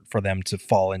guys hurt for them to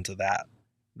fall into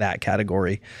that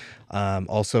category.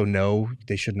 Also, no,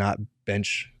 they should not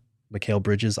bench Mikal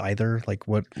Bridges either. Like,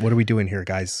 what are we doing here,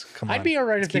 guys? Come on, I'd be all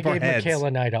right if they gave Mikal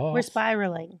a night off. We're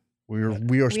spiraling.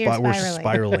 We're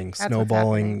spiraling,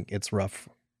 snowballing. It's rough.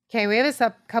 Okay, we have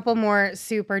a couple more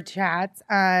super chats.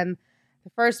 The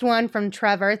first one from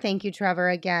Trevor. Thank you, Trevor,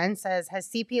 again. Says, has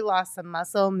CP lost some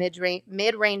muscle?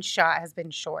 Mid-range shot has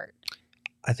been short.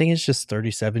 I think it's just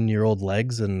 37-year-old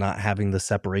legs and not having the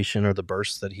separation or the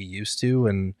burst that he used to,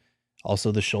 and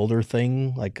also the shoulder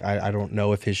thing. Like, I don't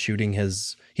know if his shooting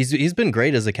he's been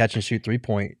great as a catch and shoot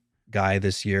 3-point guy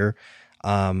this year.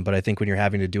 But I think when you're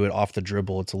having to do it off the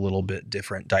dribble, it's a little bit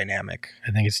different dynamic.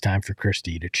 I think it's time for Chris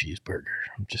to eat a cheeseburger.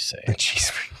 I'm just saying. A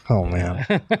cheeseburger. Oh, man.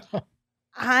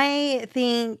 I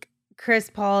think Chris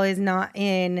Paul is not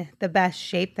in the best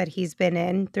shape that he's been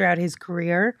in throughout his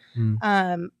career.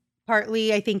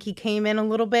 Partly, I think he came in a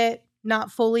little bit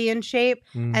not fully in shape,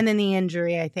 and then the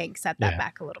injury, I think, set that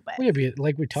back a little bit. Well, yeah,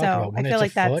 like we talked about, when I feel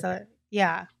like that's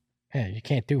yeah, you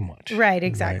can't do much. Right,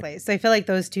 exactly. Right. So I feel like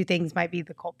those two things might be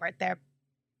the culprit there.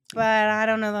 But I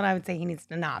don't know that I would say he needs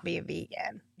to not be a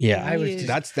vegan. Yeah,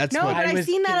 that's no, but I've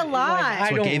seen that a lot. I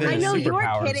know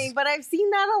you're kidding, but I've seen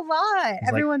that a lot.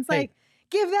 Everyone's like,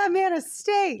 give that man a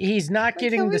steak. He's not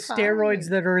getting the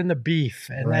steroids that are in the beef.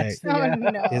 And that's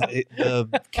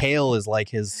the kale is like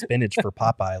his spinach for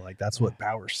Popeye. Like, that's what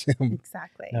powers him.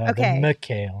 Exactly. Okay. The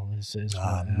McHale is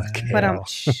McHale.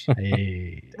 But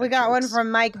hey, we got one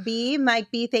from Mike B.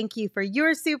 Mike B, thank you for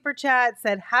your super chat.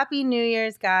 Said, Happy New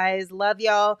Year's, guys. Love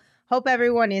y'all. Hope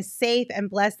everyone is safe and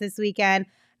blessed this weekend.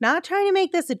 Not trying to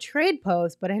make this a trade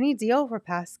post, but any deal for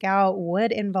Pascal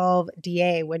would involve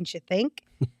DA, wouldn't you think?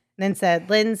 Then said,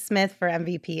 Lynn Smith for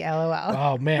MVP, LOL.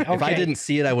 Oh, man. Okay. If I didn't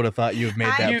see it, I would have thought you had made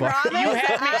that point. You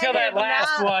had me till that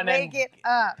last one. Make it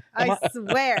up. I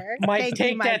swear. Mike,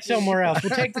 take that somewhere else.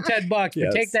 We'll take the $10, but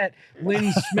take that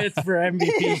Lynn Smith for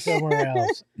MVP somewhere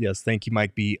else. Yes, thank you,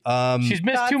 Mike B. She's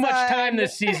missed too much time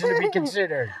this season to be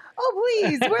considered. Oh,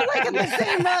 please. We're like at the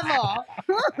same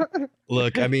level.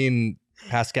 Look, I mean,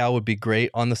 Pascal would be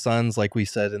great on the Suns. Like we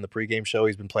said in the pregame show,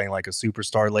 he's been playing like a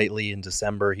superstar lately. In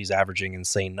December, he's averaging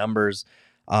insane numbers.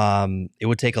 It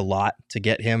would take a lot to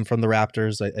get him from the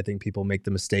Raptors. I think people make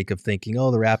the mistake of thinking, oh,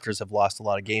 the Raptors have lost a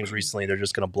lot of games recently, they're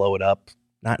just going to blow it up.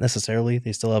 Not necessarily.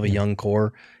 They still have a young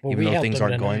core, even though things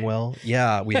aren't going well.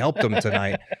 Yeah, we helped them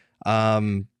tonight.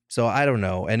 So I don't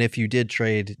know. And if you did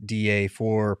trade DA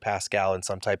for Pascal in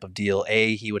some type of deal,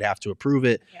 A, he would have to approve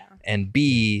it. Yeah. And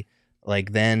B,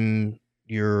 like, then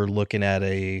you're looking at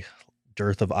a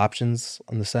dearth of options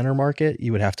on the center market.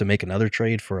 You would have to make another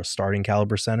trade for a starting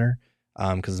caliber center.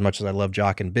 Because as much as I love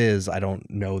Jock and Biz, I don't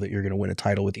know that you're going to win a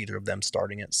title with either of them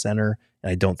starting at center.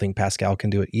 And I don't think Pascal can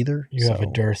do it either. You have a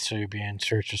dearth, so you'll be in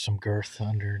search of some girth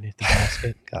underneath the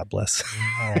basket. God bless.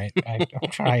 All right. I'm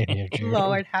trying here, Jared.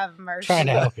 Lord have mercy. Trying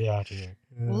to help you out here.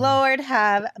 Lord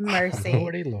have mercy.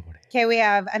 Lordy. Okay, we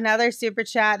have another super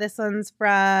chat. This one's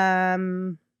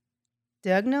from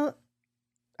Doug. No,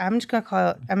 I'm just going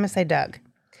to say Doug.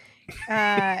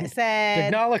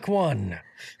 Said Dagnolic 1.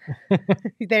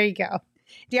 There you go.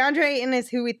 DeAndre Ayton is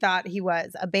who we thought he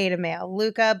was, a beta male.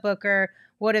 Luka, Booker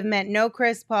would have meant no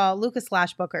Chris Paul,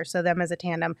 Luka/Booker, so them as a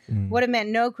tandem, would have meant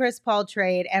no Chris Paul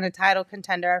trade and a title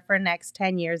contender for next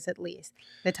 10 years at least.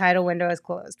 The title window is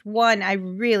closed. One, I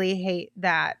really hate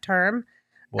that term.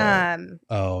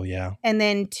 Oh, yeah. And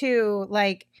then two,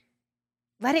 like,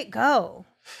 let it go.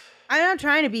 I'm not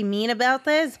trying to be mean about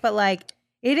this, but like,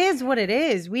 it is what it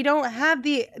is. We don't have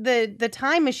the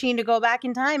time machine to go back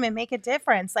in time and make a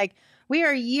difference. Like, we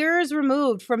are years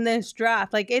removed from this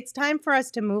draft. Like, it's time for us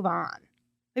to move on.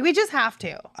 Like, we just have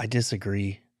to. I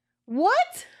disagree.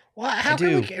 what? Well, how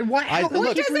can we? What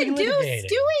does it do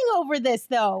stewing over this,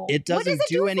 though? It doesn't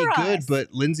do any good,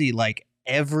 but Lindsay, like,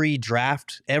 every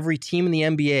team in the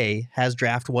NBA has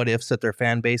draft what ifs that their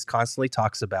fan base constantly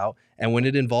talks about. And when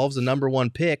it involves a number one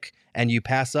pick and you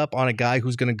pass up on a guy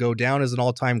who's going to go down as an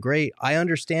all-time great, I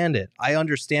understand it. I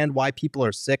understand why people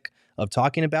are sick of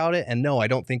talking about it. And no, I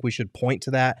don't think we should point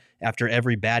to that after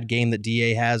every bad game that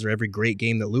DA has or every great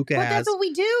game that Luka has. But that's what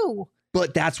we do.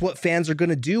 But that's what fans are going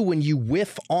to do when you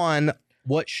whiff on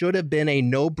what should have been a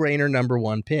no-brainer number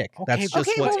one pick. Okay, that's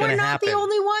just what's going to happen. We're not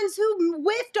the only ones who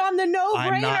whiffed on the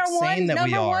no-brainer I'm not saying that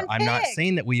we are. I'm not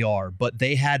saying that we are, but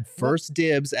they had first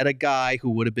dibs at a guy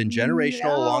who would have been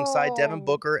generational alongside Devin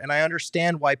Booker, and I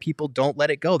understand why people don't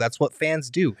let it go. That's what fans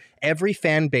do. Every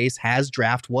fan base has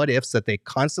draft what-ifs that they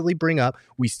constantly bring up.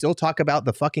 We still talk about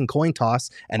the fucking coin toss,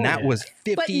 and that was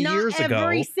 50 years ago. But not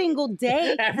every single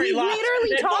day. We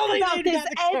literally talk about this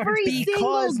every single day.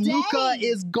 Because Luka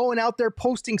is going out there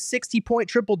posting 60-point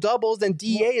triple-doubles, and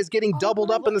DA is getting doubled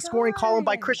up in the scoring column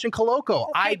by Christian Coloco.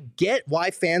 Okay. I get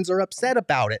why fans are upset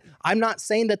about it. I'm not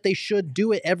saying that they should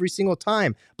do it every single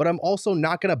time, but I'm also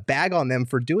not going to bag on them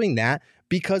for doing that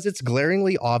because it's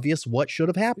glaringly obvious what should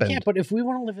have happened. Yeah, but if we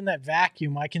want to live in that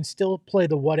vacuum, I can still play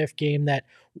the what-if game that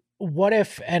what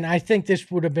if, and I think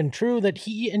this would have been true, that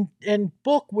he and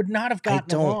Book would not have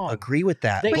gotten along. I don't agree with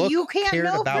that. But Book you can't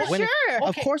know for sure. Okay.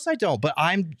 Of course I don't. But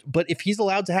if he's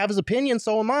allowed to have his opinion,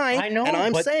 so am I. I know. And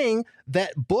I'm saying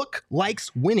that Book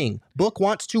likes winning. Book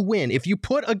wants to win. If you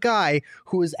put a guy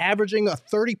who is averaging a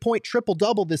 30-point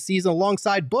triple-double this season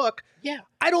alongside Book,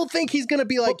 I don't think he's going to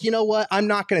be like, you know what? I'm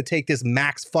not going to take this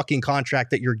max fucking contract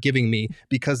that you're giving me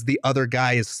because the other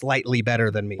guy is slightly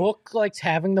better than me. Book likes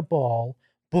having the ball.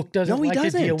 Book doesn't No, he like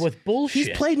to deal doesn't. with bullshit.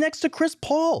 He's played next to Chris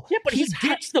Paul. Yeah, but he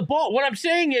gets the ball. What I'm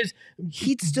saying is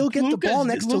he'd still get the ball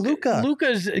next to Luka.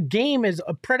 Luka's game is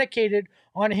predicated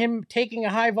on him taking a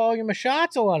high volume of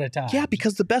shots a lot of times. Yeah,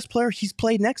 because the best player he's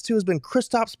played next to has been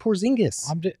Kristaps Porzingis.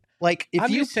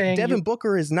 Devin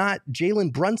Booker is not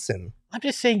Jalen Brunson. I'm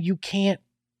just saying you can't,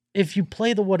 if you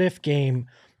play the what if game,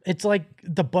 it's like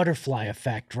the butterfly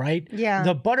effect, right? Yeah.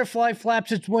 The butterfly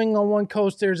flaps its wing on one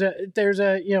coast. There's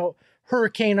a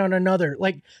hurricane on another.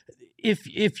 Like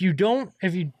if you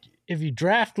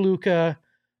draft Luka,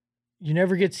 you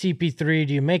never get CP3.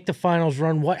 Do you make the finals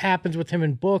run? What happens with him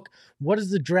and Book? What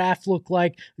does the draft look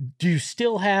like? Do you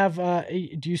still have But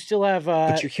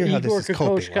you hear how this is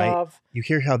coping, right? You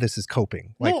hear how this is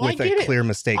coping, with a clear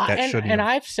mistake that shouldn't. And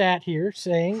I've sat here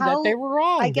saying that they were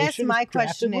wrong. I guess my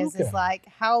question is like,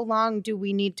 how long do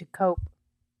we need to cope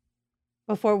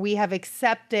before we have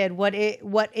accepted what it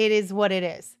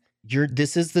is?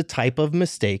 This is the type of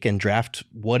mistake, and draft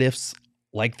what ifs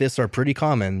like this are pretty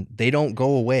common. They don't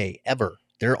go away ever.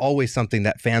 They're always something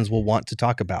that fans will want to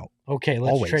talk about. Okay,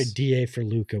 let's trade DA for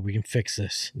Luka. We can fix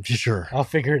this. Sure. I'll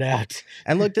figure it out.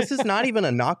 And look, this is not even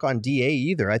a knock on DA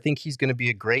either. I think he's going to be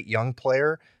a great young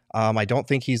player. I don't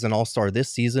think he's an all-star this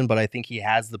season, but I think he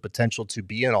has the potential to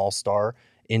be an all-star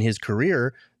in his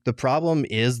career. The problem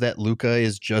is that Luka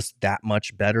is just that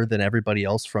much better than everybody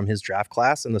else from his draft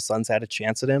class, and the Suns had a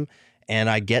chance at him. And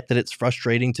I get that it's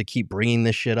frustrating to keep bringing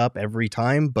this shit up every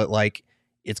time, but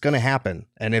it's going to happen.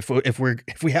 And if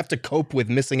we have to cope with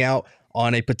missing out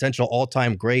on a potential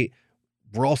all-time great,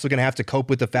 we're also going to have to cope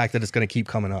with the fact that it's going to keep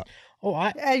coming up. Oh,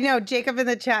 I know. Jacob in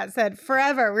the chat said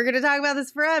forever. We're going to talk about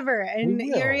this forever. And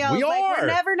Uriel's we're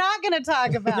never not going to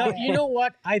talk about it. You know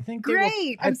what? I think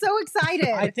great. I'm so excited.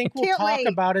 I think we'll talk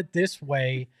about it this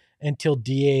way until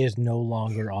DA is no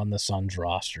longer on the Suns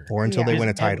roster. Or until they win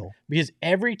a title. Because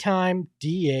every time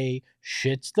DA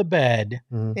shits the bed,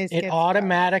 it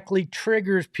automatically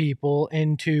triggers people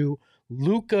into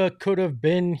Luka could have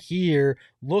been here.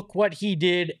 Look what he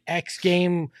did X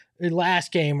game,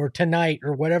 last game, or tonight,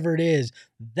 or whatever it is.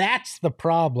 That's the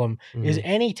problem, is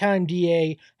anytime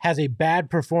DA has a bad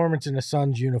performance in a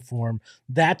Suns uniform,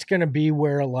 that's going to be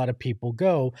where a lot of people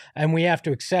go, and we have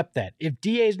to accept that. If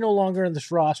DA is no longer in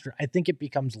this roster, I think it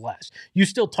becomes less. You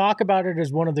still talk about it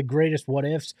as one of the greatest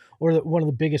what-ifs, or one of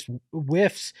the biggest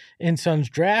whiffs in Suns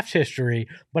draft history,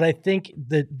 but I think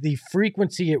that the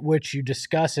frequency at which you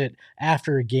discuss it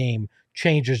after a game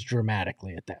changes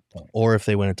dramatically at that point. Or if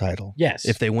they win a title. Yes.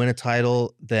 If they win a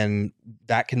title, then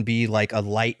that can be like a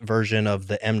light version of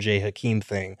the MJ Hakeem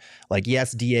thing. Like,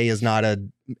 yes, DA is not a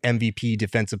MVP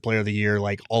defensive player of the year,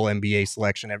 like all NBA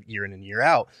selection every year in and year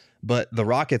out. But the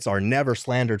Rockets are never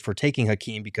slandered for taking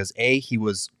Hakeem because A, he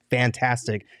was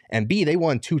fantastic, and B, they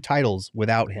won 2 titles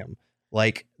without him.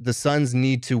 Like, the Suns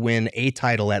need to win a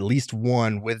title, at least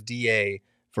one, with DA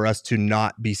for us to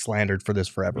not be slandered for this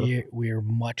forever. We are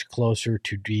much closer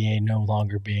to DA no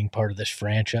longer being part of this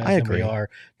franchise than we are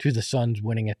to the Suns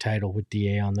winning a title with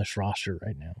DA on this roster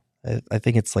right now. I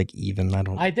think it's like even.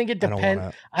 I think it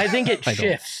depends. I think it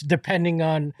shifts depending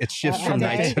on. It shifts from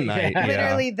night to night. Yeah.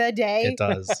 Literally the day. It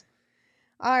does.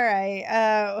 All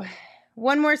right.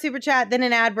 One more super chat, then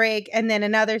an ad break, and then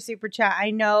another super chat.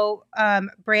 I know,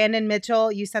 Brandon Mitchell,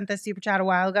 you sent this super chat a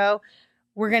while ago.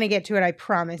 We're going to get to it, I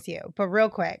promise you. But real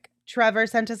quick, Trevor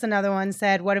sent us another one,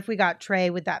 said, what if we got Trey?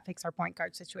 Would that fix our point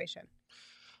guard situation?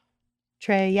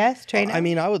 Trey, yes? Trey, no? I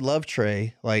mean, I would love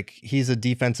Trey. Like, he's a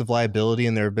defensive liability,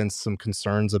 and there have been some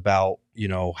concerns about,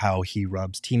 how he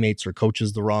rubs teammates or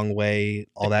coaches the wrong way,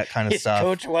 all that kind of stuff. His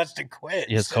coach wants to quit.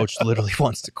 His coach literally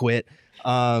wants to quit.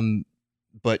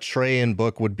 But Trey and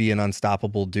Book would be an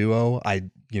unstoppable duo.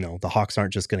 The Hawks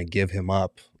aren't just going to give him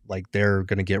up. Like, they're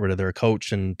going to get rid of their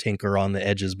coach and tinker on the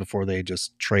edges before they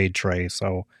just trade Trey.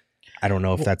 So I don't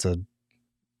know if that's a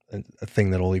thing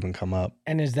that'll even come up.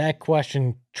 And is that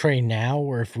question Trey now,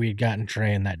 or if we had gotten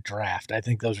Trey in that draft? I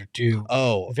think those are two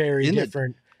very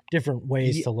different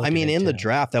ways to look at it. I mean, in the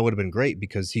draft, that would have been great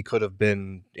because he could have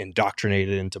been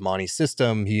indoctrinated into Monty's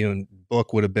system. He and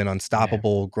Book would have been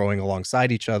unstoppable, growing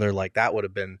alongside each other. Like, that would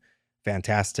have been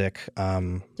fantastic.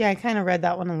 I kind of read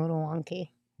that one a little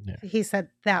wonky. Yeah. He said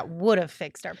that would have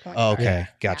fixed our point. Oh, okay.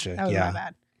 Gotcha. That was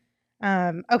my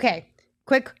bad. Okay.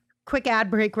 Quick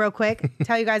ad break real quick.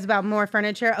 Tell you guys about more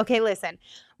furniture. Okay, listen.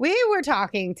 We were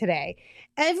talking today.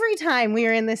 Every time we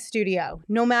are in this studio,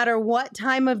 no matter what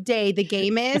time of day the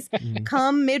game is,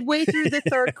 come midway through the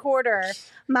third quarter,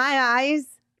 my eyes,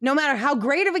 no matter how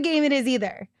great of a game it is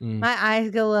either, my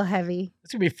eyes get a little heavy.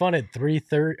 It's going to be fun at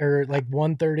 3:30 or like 1:30 on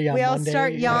Monday. We all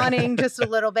start yawning just a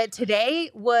little bit.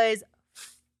 Today was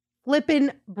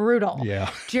flippin' brutal.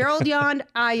 Yeah. Gerald yawned,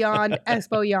 I yawned,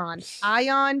 Espo yawned. I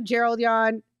yawned, Gerald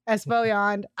yawned, Espo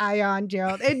yawned, I yawned,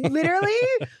 Gerald. It literally,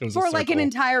 for like an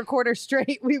entire quarter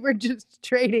straight, we were just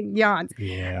trading yawns.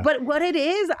 Yeah. But what it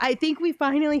is, I think we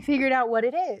finally figured out what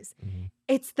it is. Mm-hmm.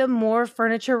 It's the more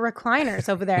furniture recliners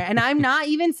over there. And I'm not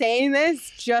even saying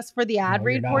this just for the ad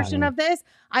read portion of this.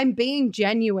 I'm being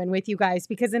genuine with you guys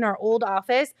because in our old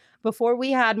office, before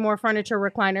we had more furniture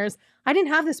recliners, I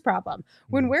didn't have this problem.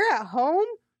 When we're at home,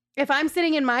 if I'm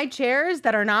sitting in my chairs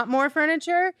that are not more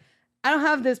furniture, I don't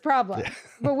have this problem.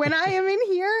 But when I am in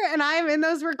here and I am in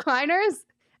those recliners,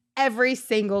 every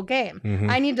single game,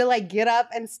 I need to like get up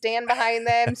and stand behind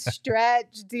them,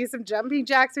 stretch, do some jumping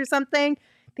jacks or something.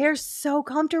 They're so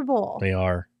comfortable. They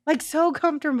are. Like so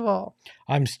comfortable.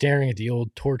 I'm staring at the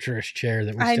old torturous chair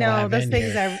that we I still know have those in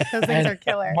things here. are things are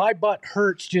killer. My butt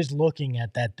hurts just looking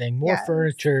at that thing. More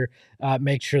furniture,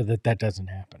 make sure that doesn't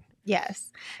happen.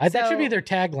 Yes. That should be their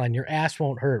tagline. Your ass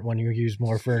won't hurt when you use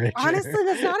more furniture. Honestly,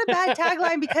 that's not a bad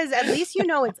tagline because at least you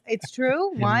know it's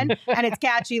true, one, and it's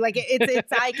catchy. Like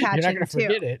it's eye-catching, You're not going to too.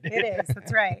 forget it. It is.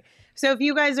 That's right. So if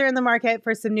you guys are in the market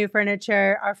for some new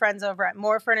furniture, our friends over at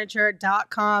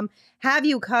morefurniture.com have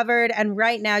you covered. And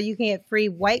right now you can get free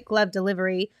white glove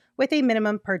delivery with a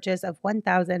minimum purchase of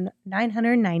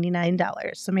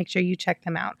 $1,999. So make sure you check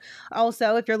them out.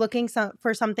 Also, if you're looking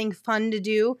for something fun to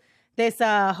do this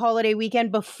holiday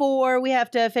weekend before we have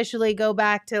to officially go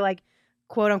back to like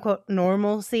quote unquote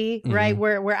normalcy, right?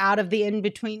 We're out of the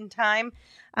in-between time.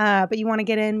 But you want to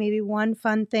get in maybe one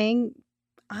fun thing.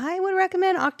 I would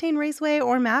recommend Octane Raceway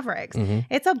or Mavericks.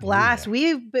 It's a blast.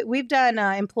 We've done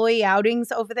employee outings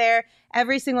over there.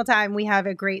 Every single time we have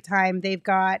a great time. They've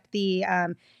got the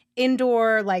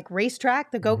indoor like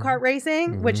racetrack, the go-kart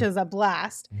racing, which is a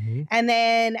blast. And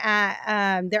then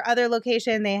at their other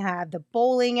location, they have the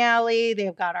bowling alley.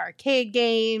 They've got arcade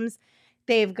games.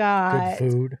 They've got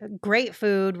great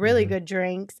food, really good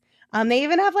drinks. They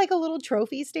even have like a little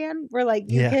trophy stand where like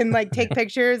you can like take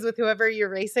pictures with whoever you're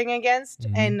racing against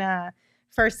and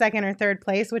first, second, or third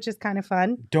place, which is kind of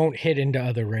fun. Don't hit into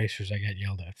other racers. I get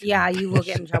yelled at. Yeah, you will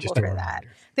get in trouble for that.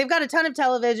 They've got a ton of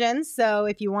televisions. So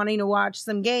if you're wanting to watch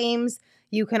some games,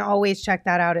 you can always check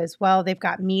that out as well. They've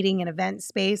got meeting and event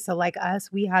space. So like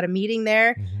us, we had a meeting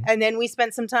there and then we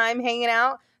spent some time hanging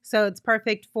out. So it's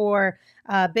perfect for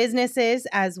businesses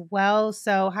as well.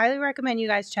 So highly recommend you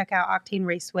guys check out Octane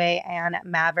Raceway and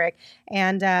Maverick.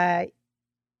 And,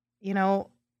 you know,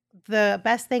 the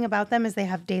best thing about them is they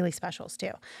have daily specials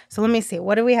too. So let me see.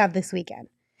 What do we have this weekend?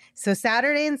 So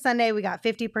Saturday and Sunday, we got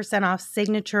 50% off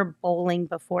signature bowling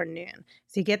before noon.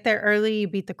 So you get there early, you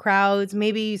beat the crowds.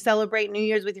 Maybe you celebrate New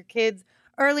Year's with your kids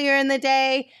earlier in the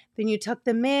day. Then you tuck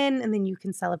them in and then you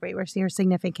can celebrate with your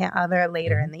significant other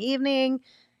later in the evening.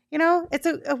 You know, it's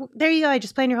there you go. I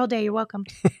just planned your whole day. You're welcome.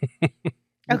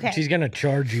 Okay. She's going to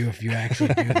charge you if you actually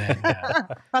do that now.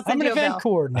 I'm an event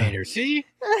coordinator. See?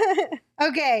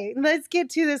 Okay, let's get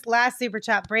to this last super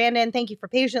chat. Brandon, thank you for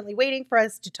patiently waiting for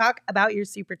us to talk about your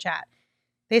super chat.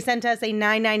 They sent us a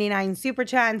 $9.99 super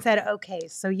chat and said, okay,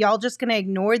 so y'all just going to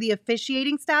ignore the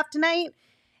officiating staff tonight?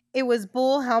 It was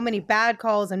bull how many bad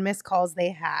calls and missed calls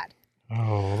they had.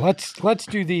 Oh, let's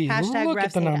do these. Look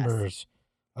at the numbers.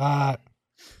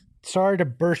 Sorry to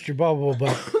burst your bubble,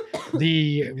 but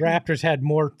the Raptors had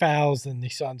more fouls than the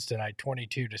Suns tonight,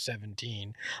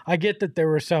 22-17. I get that there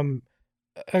were some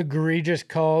egregious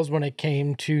calls when it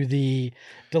came to the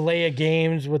delay of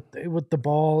games with the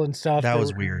ball and stuff. That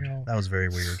was weird. That was very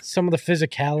weird. Some of the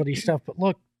physicality stuff, but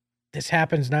look, this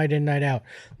happens night in, night out.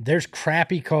 There's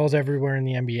crappy calls everywhere in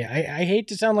the NBA. I hate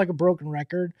to sound like a broken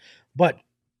record, but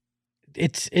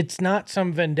it's not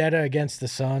some vendetta against the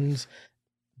Suns.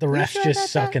 The refs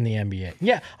just suck in the NBA.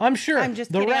 Yeah, I'm sure.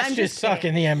 The refs just suck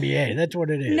in the NBA. That's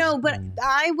what it is. No, but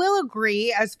I will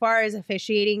agree as far as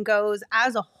officiating goes,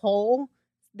 as a whole,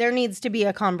 there needs to be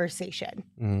a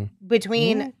conversation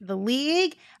between the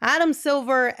league, Adam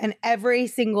Silver, and every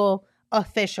single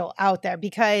official out there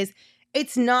because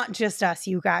it's not just us,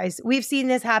 you guys. We've seen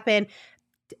this happen.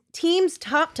 Teams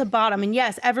top to bottom. And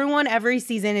yes, everyone every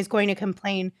season is going to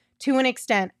complain to an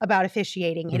extent about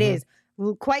officiating. It is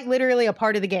quite literally a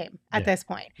part of the game at this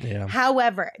point. Yeah.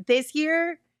 However, this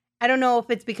year, I don't know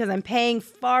if it's because I'm paying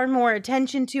far more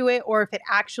attention to it or if it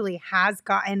actually has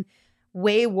gotten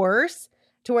way worse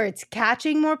to where it's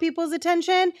catching more people's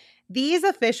attention. These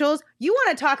officials, you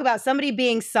want to talk about somebody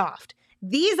being soft.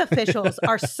 These officials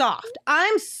are soft.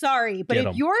 I'm sorry, but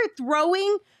if you're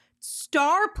throwing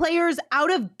star players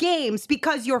out of games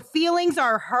because your feelings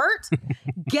are hurt,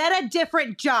 get a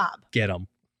different job. Get them.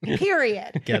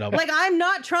 Period. Get them. Like, I'm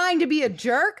not trying to be a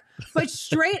jerk, but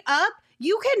straight up,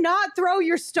 You cannot throw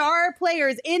your star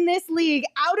players in this league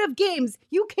out of games.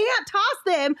 You can't toss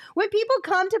them when people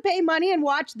come to pay money and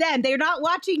watch them. They're not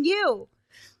watching you.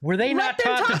 Were they not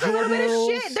taught the Jordan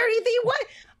rules? What?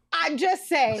 I'm just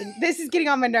saying, this is getting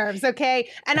on my nerves, okay?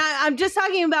 And I'm just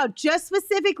talking about just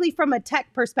specifically from a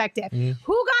tech perspective.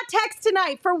 Who got techs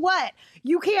tonight for what?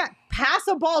 You can't pass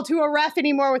a ball to a ref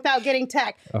anymore without getting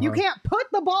tech. You can't put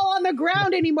the ball on the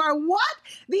ground anymore. What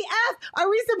the F are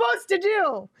we supposed to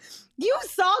do? You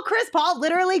saw Chris Paul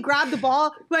literally grab the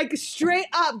ball, like straight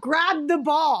up, grabbed the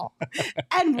ball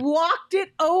and walked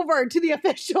it over to the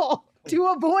official to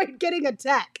avoid getting a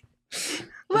tech.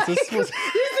 Like, is this what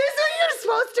you're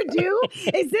supposed to do?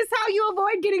 Is this how you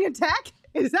avoid getting a tech?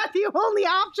 Is that the only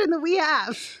option that we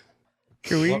have?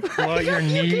 Can we put your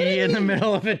knee in the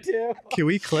middle of it too? Can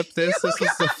we clip this? This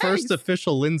is the first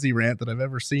official Lindsay rant that I've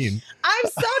ever seen. I'm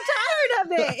so tired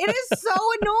of it. It is so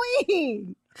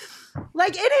annoying.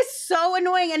 Like, it is so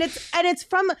annoying, and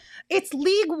it's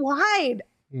league wide.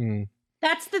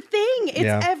 That's the thing.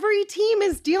 Every team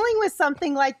is dealing with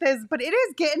something like this, but it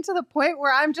is getting to the point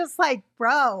where I'm just like,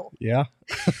 bro. Yeah.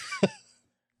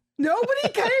 Nobody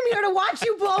came here to watch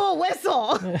you blow a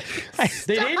whistle.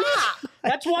 They didn't.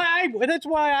 That's why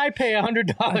I pay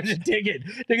 $100 a ticket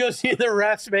to go see the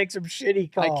refs make some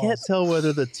shitty calls. I can't tell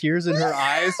whether the tears in her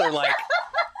eyes are like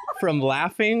from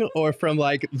laughing or from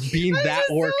like being that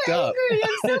worked up. I'm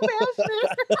so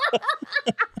passionate.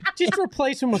 Just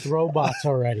replace them with robots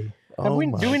already. Do we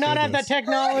not have that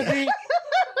technology?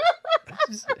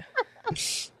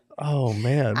 Oh,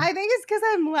 man. I think it's because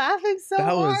I'm laughing so hard.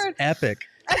 That was epic.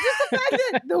 And just the fact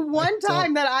that the one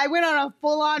time that I went on a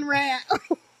full-on rant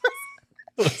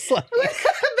was like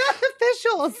about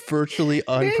officials virtually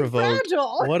unprovoked.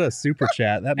 What a super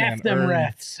chat. That man F them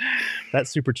refs. That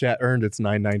super chat earned its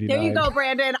 $9.99. There you go,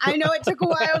 Brandon. I know it took a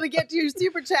while to get to your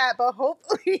super chat, but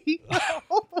hopefully that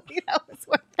was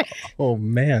worth it. Oh,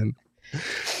 man.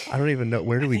 I don't even know.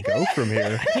 Where do we go from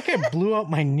here? I think I blew out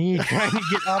my knee trying to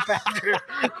get up after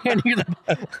handing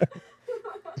the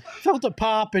felt a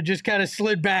pop and just kind of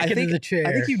slid back into the chair.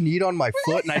 I think you kneed on my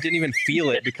foot and I didn't even feel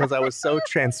it because I was so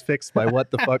transfixed by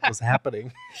what the fuck was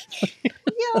happening.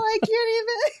 I can't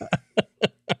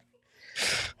even.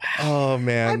 Oh,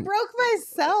 man. I broke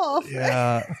myself.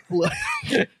 Yeah.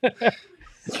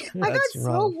 I got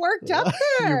so worked up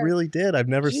there. You really did. I've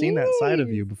never seen that side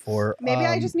of you before. Maybe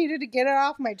I just needed to get it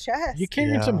off my chest. You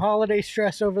carrying some holiday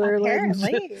stress over there,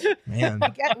 apparently. Man.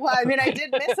 I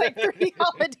did miss like 3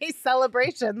 holiday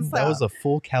celebrations. So. That was a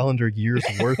full calendar year's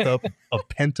worth of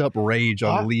pent-up rage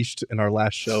unleashed in our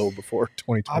last show before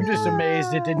 2020. I'm just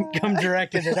amazed it didn't come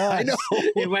directed at us. I know.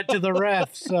 It went to the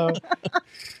refs, so...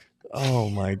 Oh,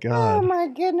 my God. Oh, my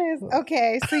goodness.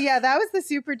 Okay, so yeah, that was the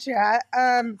super chat.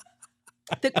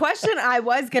 The question I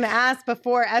was going to ask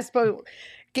before Espo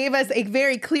gave us a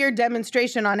very clear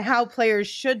demonstration on how players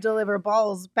should deliver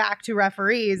balls back to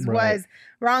referees was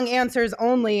wrong answers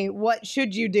only. What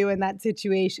should you do in that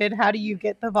situation? How do you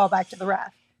get the ball back to the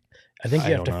ref? I think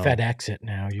you have to FedEx it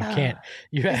now. You can't.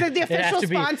 Is it the official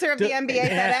sponsor of the NBA?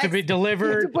 It has to be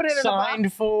delivered,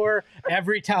 signed for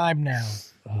every time now.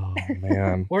 Oh,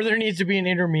 man. Or there needs to be an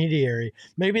intermediary.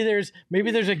 Maybe there's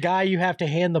a guy you have to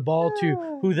hand the ball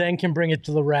to who then can bring it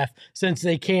to the ref, since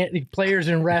they can't. The players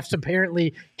and refs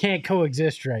apparently can't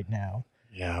coexist right now.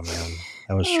 Yeah, man.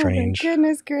 That was strange. Oh, my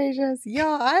goodness gracious.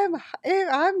 Yo, I'm hot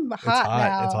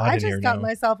now. It's hot I just got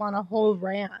myself on a whole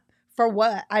rant. For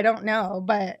what? I don't know,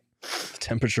 but... The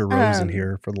temperature rose in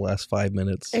here for the last 5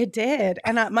 minutes. It did.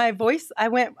 And my voice, I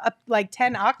went up like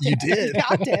 10 octaves. You did.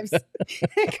 Octaves.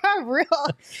 It got real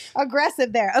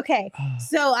aggressive there. Okay.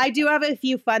 So I do have a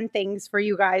few fun things for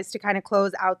you guys to kind of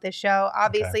close out the show.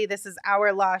 Obviously, This is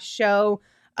our last show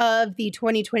of the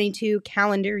 2022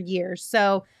 calendar year.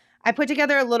 So I put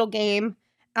together a little game.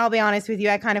 I'll be honest with you.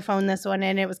 I kind of phoned this one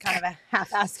in. It was kind of a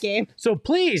half-assed game. So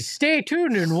please stay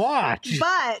tuned and watch.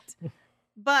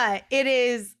 But it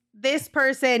is... This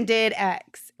person did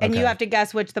X, and you have to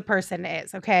guess which the person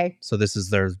is, okay? So this is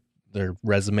their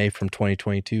resume from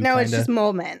 2022? No, it's just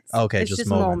moments. Okay, just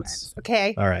moments.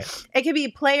 Okay? All right. It could be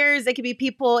players, it could be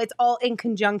people. It's all in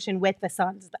conjunction with the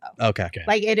Suns, though. Okay.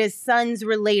 Like, it is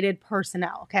Suns-related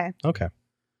personnel, okay? Okay.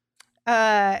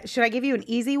 Should I give you an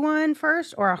easy one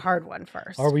first or a hard one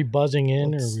first? Are we buzzing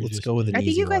in? Let's go with an easy one. I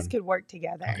think you guys could work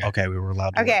together. Okay, we were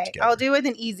allowed to work together. I'll do with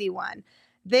an easy one.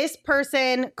 This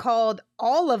person called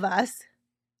all of us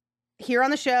here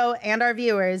on the show and our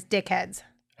viewers dickheads.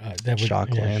 Jock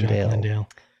Landale.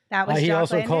 That was he Jock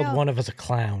also Landale. called one of us a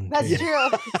clown. That's true.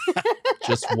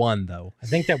 Just one, though. I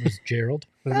think that was Gerald.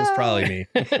 It was probably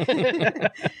me.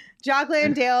 Jock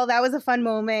Landale, that was a fun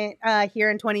moment here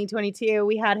in 2022.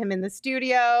 We had him in the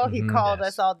studio. He called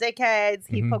us all dickheads.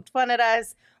 He poked fun at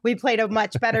us. We played a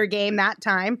much better game that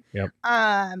time. Yep.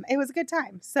 It was a good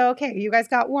time. So, okay, you guys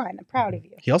got one. I'm proud of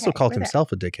you. He also Okay, called we're there.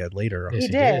 himself a dickhead later. Yes, He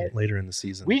did. Later in the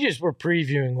season. We just were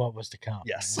previewing what was to come.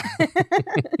 Yes.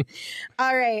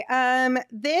 All right.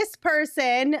 This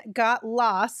person got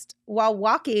lost while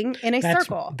walking in a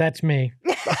circle. That's me.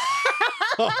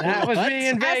 That was me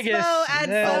in Vegas. Espo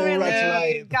and Yeah.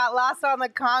 Summerlin got lost on the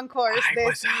concourse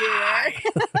this year.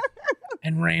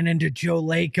 And ran into Joe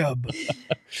Lacob.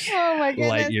 Oh my goodness.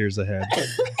 Light years ahead.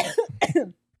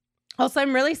 Also,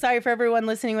 I'm really sorry for everyone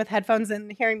listening with headphones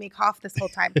and hearing me cough this whole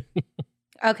time.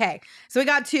 Okay, so we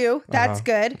got two. That's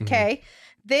good. Okay.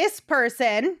 This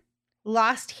person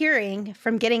lost hearing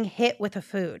from getting hit with a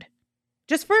food.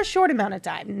 Just for a short amount of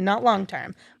time, not long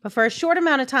term, but for a short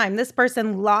amount of time, this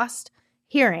person lost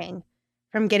hearing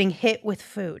from getting hit with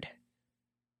food.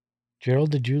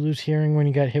 Gerald, did you lose hearing when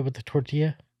you got hit with the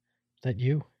tortilla? Is that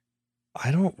you?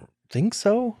 I don't think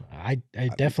so. I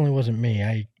definitely wasn't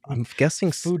me. I'm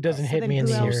guessing Food doesn't So hit then me in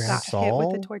who the else ear. got hit Saul?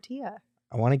 with the tortilla?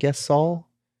 I want to guess Saul.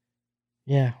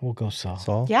 Yeah, we'll go Saul.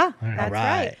 Saul? Yeah, All right. that's All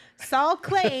right. right. Saul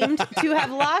claimed to have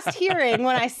lost hearing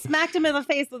when I smacked him in the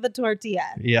face with a tortilla.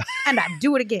 Yeah. And I'd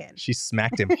do it again. She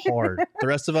smacked him hard. The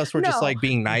rest of us were just No. like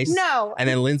being nice. No. And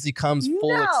then Lindsay comes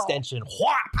full No. extension.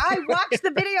 Whop! I watched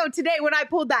the video today when I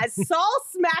pulled that. Saul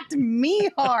smacked me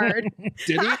hard.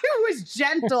 Did he? I was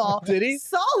gentle. Did he?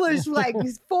 Saul was like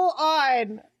full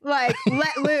on, like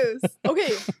let loose.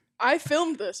 Okay, I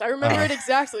filmed this. I remember it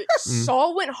exactly.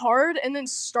 Saul went hard and then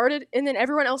started, and then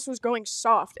everyone else was going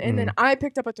soft. And then I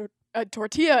picked up a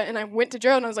tortilla and I went to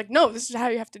Gerald and I was like, "No, this is how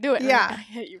you have to do it." And Yeah. I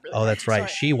hit you really Oh, hard. that's right.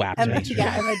 Sorry. She whapped And me.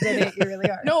 yeah, if I did it, you really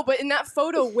are. No, but in that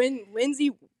photo, when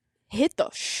Lindsay hit the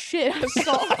shit out of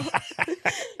Saul,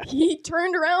 he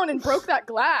turned around and broke that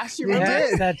glass. You remember?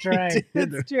 Yes, that's right.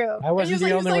 It's true. I And wasn't he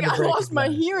the was only like, one to I break lost his my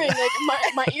glass. hearing.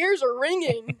 Like my ears are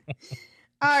ringing.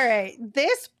 All right.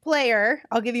 This player,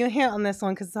 I'll give you a hint on this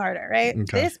one because it's harder, right?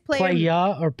 Okay. This player,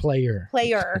 Playa or player?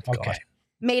 player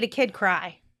made a kid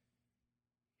cry.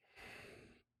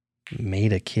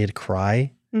 Made a kid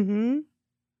cry. Mm-hmm.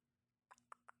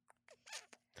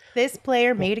 This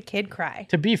player made a kid cry.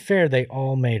 To be fair, they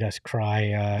all made us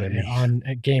cry on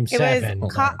Game It 7.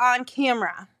 was caught on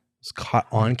camera. Was caught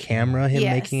on camera him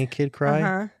Yes. making a kid cry.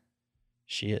 Uh-huh.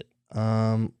 Shit.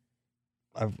 I'm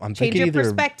Change thinking your either.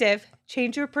 perspective.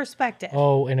 Change your perspective.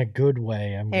 Oh, in a good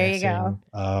way, I'm There you guessing.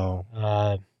 go. Oh,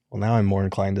 Uh, well, now I'm more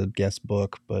inclined to guess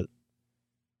book, but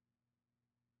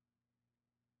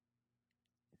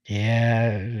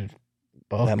yeah.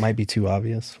 Book. that might be too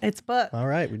obvious. It's book. All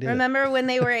right, we did. Remember when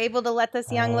they were able to let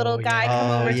this young little Oh, guy yeah. come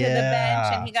Oh, over to the bench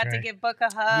yeah. and he got That's to right. give Book a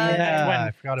hug? Yeah, that's when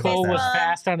I forgot Cole about was that.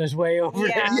 fast on his way over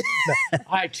Yeah. there.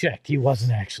 I checked. He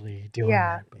wasn't actually doing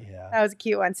Yeah. that. Yeah, That was a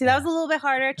cute one. See, that was a little bit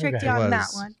harder. Tricked Okay. you on It that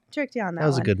was. one. Tricked you on that that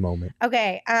was a one. good moment.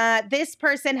 Okay. This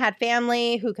person had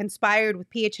family who conspired with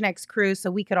PHNX crew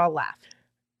so we could all laugh.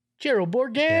 Gerald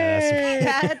Bourguet.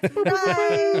 Yeah, That's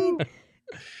right.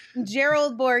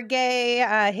 Gerald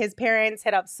Bourguet, his parents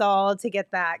hit up Saul to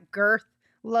get that Girth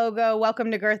logo,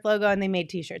 Welcome to Girth logo, and they made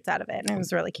t-shirts out of it. And it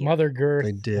was really cute. Mother Girth.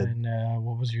 They did. And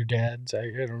what was your dad's? I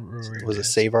don't remember. your Was it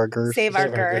dad's. Save Our Girth? Save Our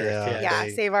Save Our Girth. Girth, Yeah,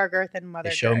 they- Save Our Girth and Mother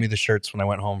They showed me Girth. the shirts when I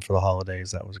went home for the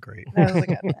holidays. That was great. That was a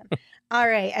good one. All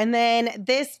right. And then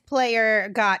this player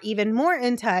got even more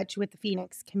in touch with the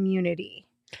Phoenix community.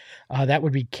 That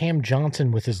would be Cam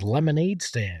Johnson with his lemonade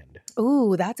stand.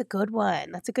 Ooh, that's a good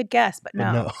one. That's a good guess, but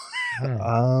But no.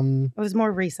 Oh. It was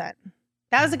more recent.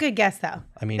 That was a good guess, though.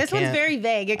 I mean, This one's very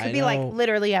vague. It could I be like know.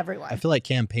 literally everyone. I feel like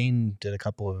Campaign did a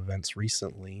couple of events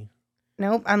recently.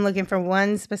 Nope. I'm looking for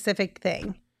one specific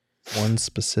thing. One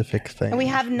specific thing. And we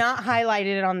have not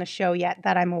highlighted it on the show yet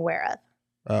that I'm aware of.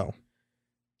 Oh,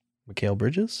 Mikhail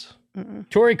Bridges. Mm-mm.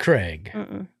 Torrey Craig.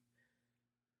 Mm-mm.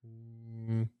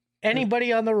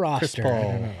 Anybody on the Chris roster? I don't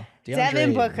Paul. know.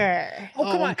 Devin Booker. Oh,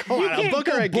 come on. You a can't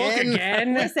Booker go Book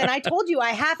again. Listen, I told you I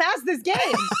half-assed this game.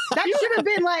 That should have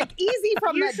been like easy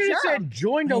from You the should have jump. said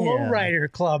joined a Yeah.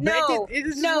 lowrider club. No,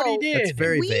 This is no. what he did. That's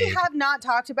very We vague. have not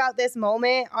talked about this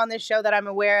moment on the show that I'm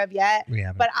aware of yet. We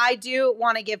haven't. But I do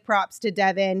want to give props to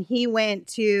Devin. He went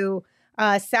to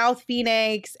South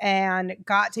Phoenix and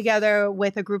got together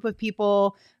with a group of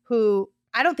people who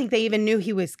I don't think they even knew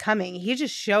he was coming. He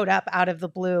just showed up out of the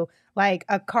blue, like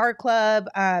a car club,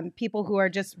 people who are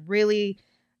just really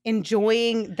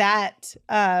enjoying that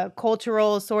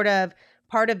cultural sort of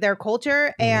part of their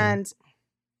culture. And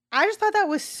I just thought that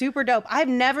was super dope. I've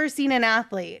never seen an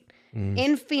athlete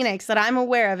in Phoenix that I'm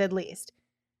aware of, at least,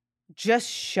 just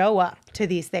show up to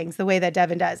these things the way that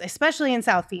Devin does, especially in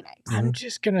South Phoenix. I'm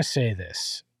just going to say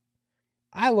this.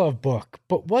 I love Book,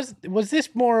 but was this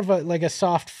more of a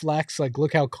soft flex? Like,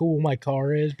 look how cool my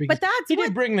car is. Because he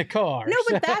didn't bring the car. No,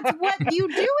 but that's what you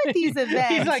do at these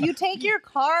events. Like, you take your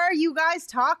car, you guys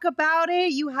talk about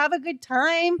it, you have a good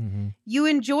time, you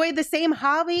enjoy the same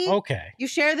hobby. Okay, you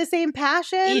share the same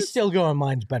passion. He's still going,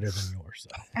 mine's better than yours,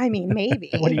 though. I mean,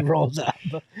 maybe when he rolls up.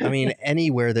 I mean,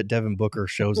 anywhere that Devin Booker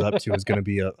shows up to is going to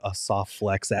be a soft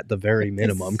flex at the very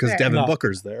minimum because Devin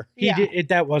Booker's there.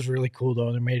 That was really cool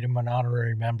though. They made him an honorary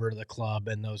member of the club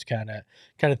and those kind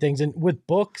of things. And with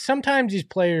Book, sometimes these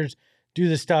players do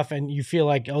this stuff, and you feel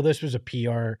like, oh, this was a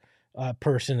PR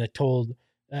person that told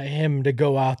him to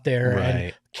go out there,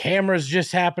 and cameras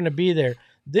just happened to be there.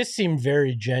 This seemed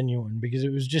very genuine because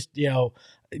it was just he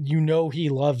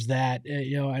loves that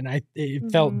and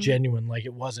it felt genuine, like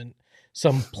it wasn't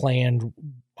some planned,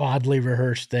 oddly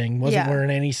rehearsed thing. Wasn't wearing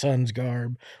any Suns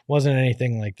garb, wasn't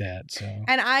anything like that. So,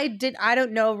 and I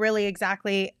don't know really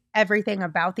exactly everything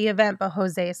about the event, but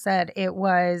Jose said it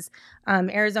was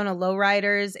Arizona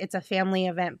Lowriders. It's a family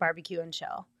event, barbecue and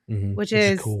chill, which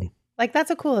is cool. Like,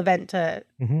 that's a cool event to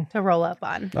roll up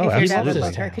on. Oh, if you're absolutely.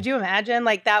 Devin Booker. Could you imagine?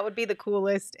 Like, that would be the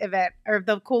coolest event or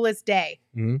the coolest day,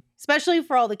 especially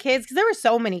for all the kids, because there were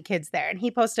so many kids there, and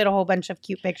he posted a whole bunch of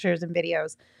cute pictures and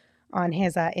videos on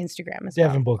his Instagram as well.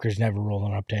 Devin Booker's never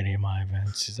rolling up to any of my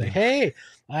events. He's like, hey,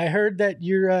 I heard that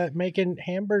you're making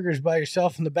hamburgers by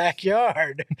yourself in the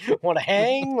backyard. Want to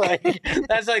hang? Like,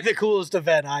 that's like the coolest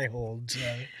event I hold. So.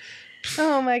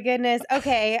 Oh my goodness.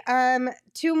 Okay.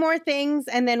 2 more things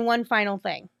and then one final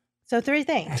thing. So 3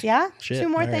 things. Yeah. Shit. 2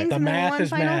 more things The and then math one is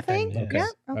final mathing. thing. Okay. Yeah.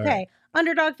 Okay. Right.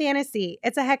 Underdog Fantasy.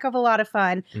 It's a heck of a lot of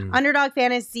fun. Underdog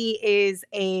Fantasy is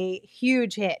a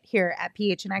huge hit here at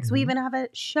PHNX. We even have a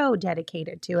show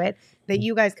dedicated to it that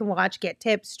you guys can watch, get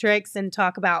tips, tricks, and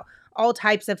talk about all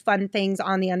types of fun things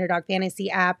on the Underdog Fantasy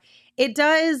app. It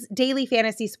does daily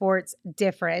fantasy sports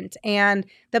different. And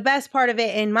the best part of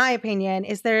it, in my opinion,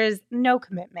 is there's no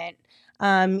commitment.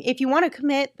 If you want to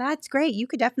commit, that's great. You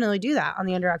could definitely do that on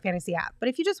the Underdog Fantasy app. But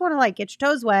if you just want to like get your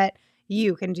toes wet,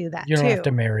 you can do that You don't too. have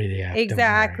to marry the app.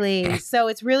 Exactly. So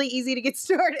it's really easy to get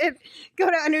started. Go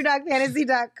to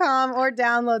underdogfantasy.com or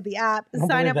download the app.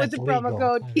 Sign up with the promo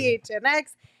code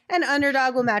PHNX. And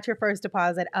Underdog will match your first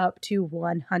deposit up to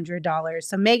 $100.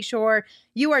 So make sure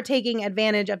you are taking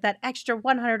advantage of that extra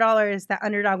 $100 that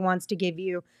Underdog wants to give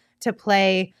you to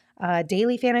play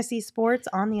daily fantasy sports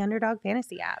on the Underdog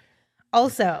Fantasy app.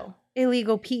 Also,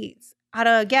 Illegal Pete's.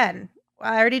 Again,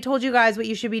 I already told you guys what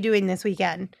you should be doing this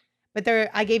weekend. But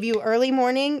I gave you early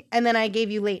morning and then I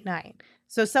gave you late night.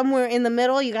 So somewhere in the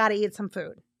middle, you got to eat some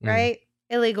food, right?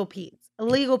 Illegal Pete's.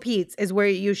 Illegal Pete's is where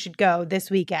you should go this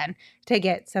weekend to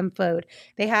get some food.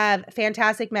 They have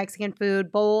fantastic Mexican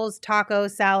food, bowls,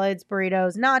 tacos, salads,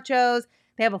 burritos, nachos.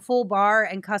 They have a full bar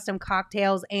and custom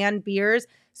cocktails and beers.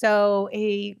 So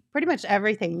pretty much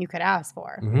everything you could ask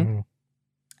for.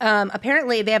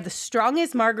 Apparently, they have the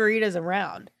strongest margaritas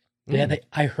around. Yeah,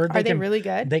 I heard Are they really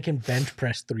good? They can bench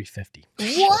press 350.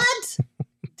 What?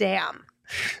 Damn.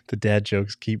 The dad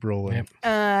jokes keep rolling.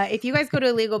 If you guys go to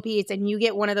Illegal Pete's and you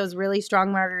get one of those really strong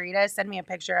margaritas, send me a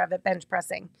picture of it bench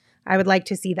pressing. I would like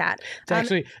to see that.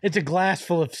 It's a glass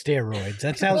full of steroids.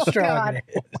 That's how strong it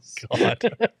is.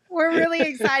 God. We're really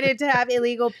excited to have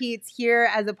Illegal Pete's here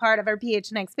as a part of our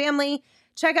PHNX family.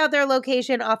 Check out their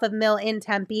location off of Mill in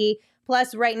Tempe.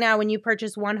 Plus, right now, when you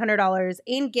purchase $100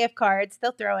 in gift cards,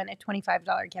 they'll throw in a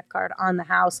 $25 gift card on the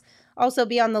house. Also,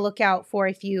 be on the lookout for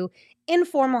a few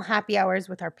informal happy hours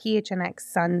with our PHNX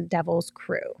Sun Devils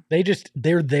crew.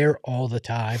 They're there all the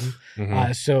time.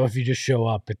 So if you just show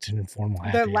up, it's an informal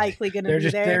happy hour. They're likely going to be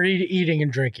there. They're eating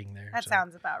and drinking there. That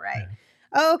sounds about right.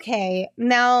 Yeah. Okay,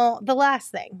 now the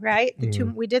last thing, right?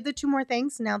 We did the 2 more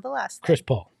things. Now the last thing. Chris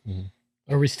Paul.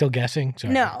 Are we still guessing?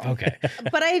 Sorry. No. Okay.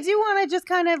 But I do want to just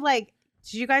kind of like,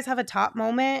 did you guys have a top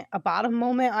moment, a bottom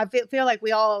moment? I feel like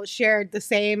we all shared the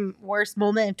same worst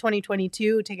moment of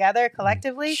 2022 together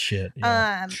collectively. Shit.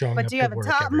 Yeah. But do you have a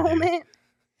top moment?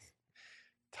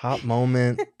 Top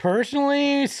moment.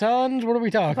 Personally, Suns, what are we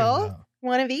talking about?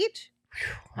 One of each?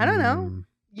 I don't know.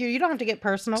 You don't have to get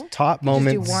personal. Top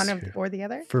moments. Just do one or the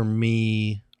other. For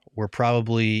me, were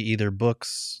probably either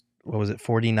Book's,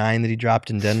 49 that he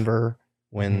dropped in Denver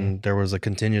when there was a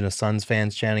contingent of Suns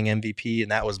fans chanting MVP, and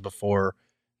that was before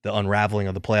the unraveling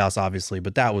of the playoffs, obviously,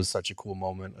 but that was such a cool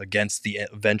moment against the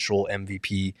eventual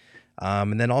MVP.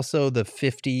 And then also the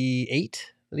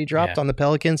 58 that he dropped on the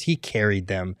Pelicans, he carried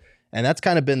them. And that's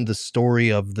kind of been the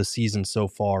story of the season so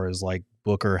far, is like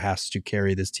Booker has to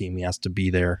carry this team. He has to be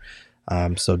there.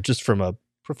 So just from a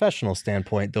professional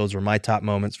standpoint, those were my top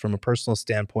moments. From a personal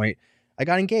standpoint, I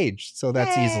got engaged, so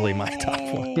that's easily my top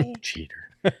one. Cheater.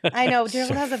 I know.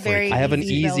 Gerald has a very I have an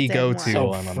easy built-in go-to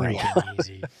one. on that one. Freaking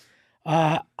easy.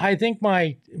 I think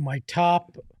my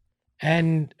top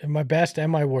and my best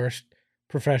and my worst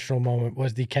professional moment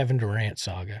was the Kevin Durant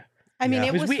saga. I mean,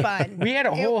 it Because was fun. We had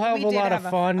a whole hell of a lot of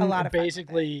fun, a lot of fun with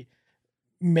basically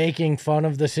making fun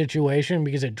of the situation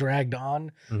because it dragged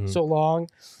on so long.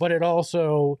 But it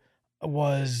also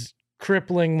was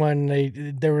crippling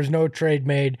when there was no trade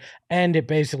made, and it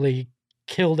basically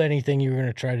killed anything you were going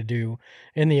to try to do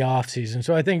in the off season.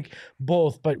 So I think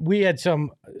both, but we had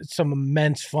some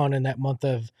immense fun in that month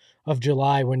of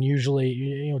July, when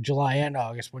usually, July and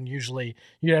August, when usually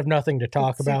you have nothing to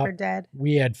talk It's about. super dead.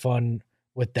 We had fun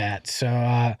with that.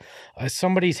 So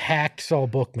somebody's hacked Saul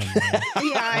Bookman. Yeah,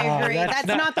 I agree. That's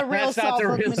not the real Saul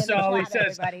Bookman in the Saul. He chat,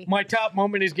 says, everybody. my top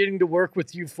moment is getting to work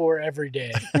with you four every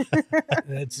day.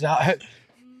 It's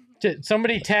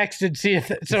somebody texted, see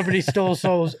if somebody stole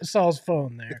Saul's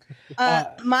phone there.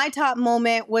 My top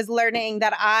moment was learning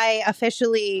that I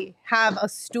officially have a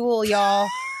stool, y'all.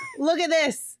 Look at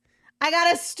this. I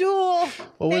got a stool.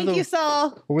 Thank you,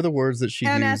 Saul. What were the words that she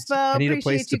And used? Espo, I need a appreciate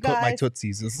place to you put my guys.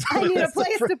 tootsies. I need a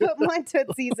place to put my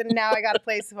tootsies, and now I got a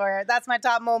place for it. That's my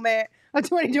top moment of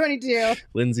 2022.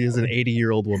 Lindsay is an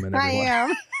 80-year-old woman.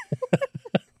 Everyone.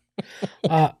 I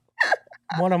am.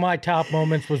 One of my top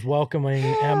moments was welcoming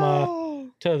Emma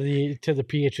to the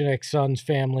PHNX Suns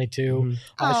family too.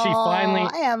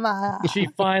 She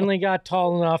finally got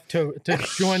tall enough to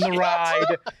join the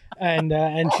ride,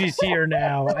 and she's here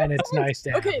now, and it's nice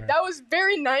to have her. That was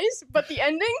very nice, but the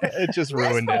ending, It just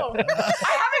ruined it. I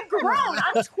haven't grown.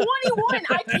 I'm 21.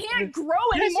 I can't grow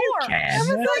anymore. You can. I was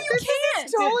like, this is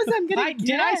as tall as I'm gonna get.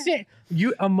 Did I say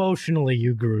you emotionally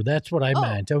you grew? That's what I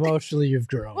meant. Emotionally, you've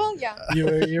grown. Well, yeah.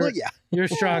 You're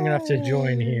strong enough to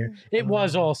join here. It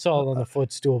was all Saul on the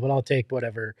footstool, but I'll take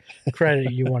whatever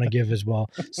credit you want to give as well.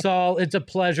 Saul, it's a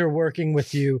pleasure working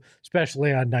with you,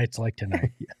 especially on nights like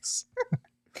tonight. Yes.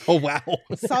 Oh, wow.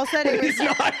 Saul said it was He's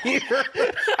not here.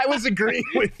 I was agreeing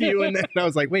with you, and then I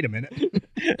was like, wait a minute.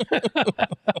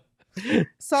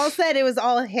 Saul said it was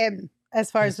all him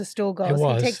as far as the stool goes.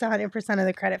 He takes 100% of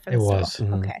the credit for the stool.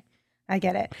 Mm-hmm. Okay. I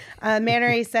get it.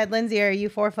 Mannery said, Lindsay, are you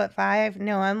 4'5"?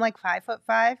 No, I'm like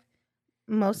 5'5",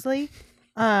 mostly.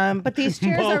 But these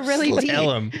chairs are really deep.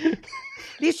 Tell him.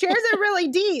 These chairs are really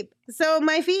deep, so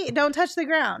my feet don't touch the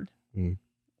ground.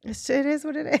 It is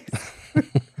what it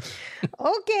is.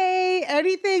 Okay,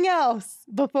 anything else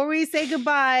before we say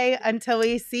goodbye until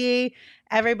we see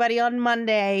everybody on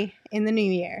Monday in the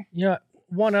new year? Yeah,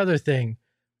 one other thing.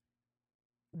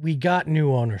 We got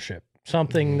new ownership,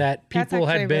 something that people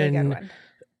had been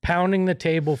pounding the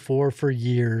table for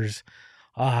years.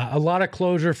 A lot of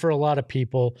closure for a lot of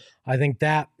people. I think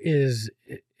that is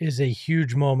a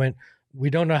huge moment. We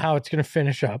don't know how it's going to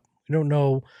finish up. We don't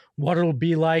know what it'll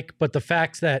be like, but the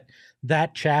fact that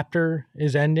chapter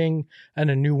is ending and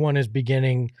a new one is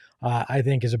beginning, I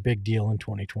think is a big deal in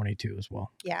 2022 as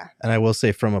well. Yeah. And I will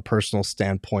say, from a personal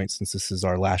standpoint, since this is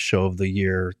our last show of the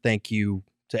year, thank you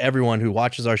to everyone who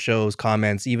watches our shows,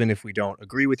 comments, even if we don't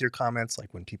agree with your comments,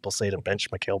 like when people say to bench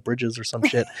Mikal Bridges or some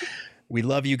shit. We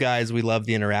love you guys. We love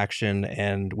the interaction.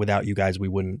 And without you guys, we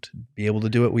wouldn't be able to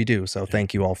do what we do. So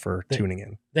thank you all for tuning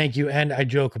in. Thank you. And I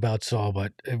joke about Saul,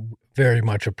 but I very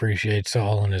much appreciate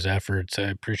Saul and his efforts. I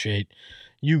appreciate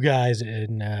you guys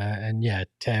and yeah,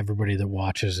 to everybody that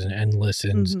watches and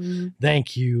listens. Mm-hmm.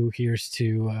 Thank you. Here's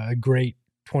to a great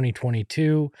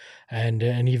 2022 and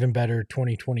an even better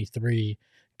 2023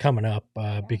 coming up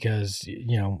because,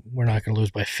 we're not going to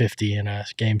lose by 50 in a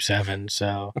game 7.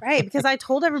 So right, because I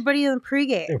told everybody in the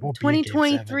pregame,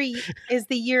 2023 is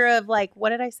the year of, like, what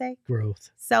did I say?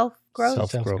 Growth. Self-growth.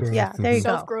 Self-growth. Yeah, there you go.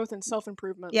 Self-growth and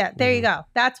self-improvement. Yeah, there you go.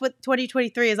 That's what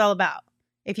 2023 is all about.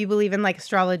 If you believe in, like,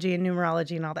 astrology and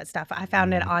numerology and all that stuff. I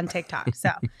found it on TikTok.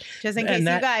 So just in case you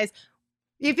guys,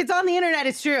 if it's on the internet,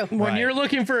 it's true. When you're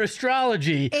looking for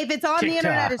astrology, if it's on the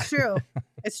internet, it's true.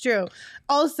 It's true.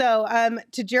 Also,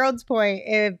 to Gerald's point,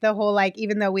 if the whole, like,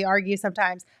 even though we argue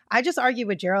sometimes, I just argue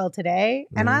with Gerald today,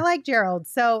 and I like Gerald.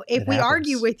 So if we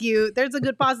argue with you, there's a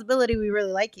good possibility we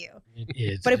really like you. It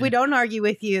is. But if we don't argue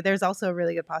with you, there's also a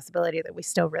really good possibility that we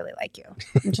still really like you.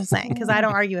 I'm just saying, because I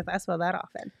don't argue with Espo that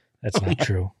often. That's not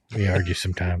true. We argue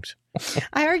sometimes.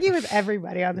 I argue with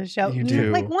everybody on the show. You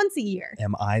do. Like once a year.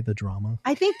 Am I the drama?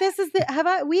 I think this is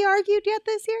we argued yet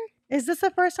this year? Is this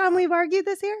the first time we've argued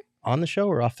this year? On the show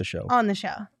or off the show? On the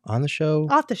show. On the show.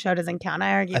 Off the show doesn't count.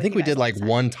 I argue. I think we did like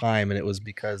one time, and it was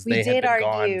because they had been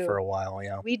gone for a while.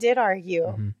 Yeah, we did argue.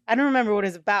 Mm-hmm. I don't remember what it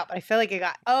was about, but I feel like it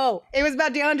was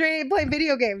about DeAndre playing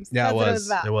video games. Yeah, That's it was. What it was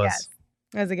about. It was. Yes.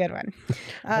 It was a good one.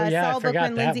 Yeah, Saul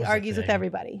Bookman Lindsay argues with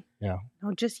everybody. Yeah.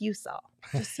 No, just you, Saul.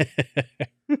 Just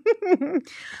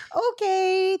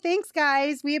Okay. Thanks,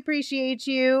 guys. We appreciate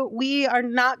you. We are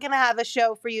not going to have a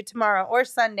show for you tomorrow or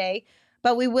Sunday,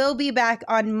 but we will be back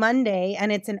on Monday,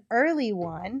 and it's an early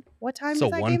one. What time is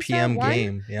that game? So 1 p.m.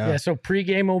 game. Yeah. So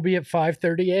pregame will be at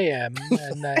 5:30 a.m.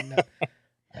 and then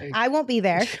I won't be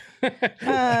there. But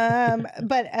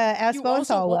Espo and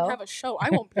Saul will. Have a show. I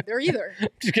won't be there either. I'm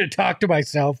just gonna talk to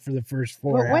myself for the first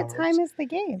 4 hours. What time is the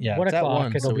game? Yeah, 1 it's at o'clock.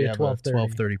 1, It'll so be we at have a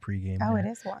 12:30 pregame. Oh, yeah.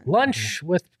 it is 1. Lunch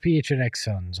with PHNX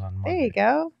Sons on Monday. There you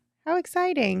go. How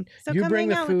exciting. So you come bring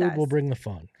hang the out with food, us. we'll bring the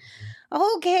fun.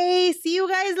 Okay. See you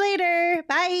guys later.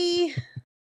 Bye.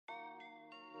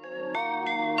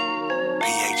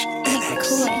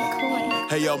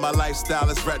 Hey yo, my lifestyle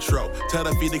is retro. Tell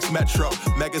the Phoenix Metro.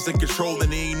 Megas in control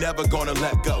and he ain't never gonna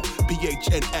let go.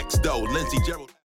 PHNX though, Lindsey Gerald.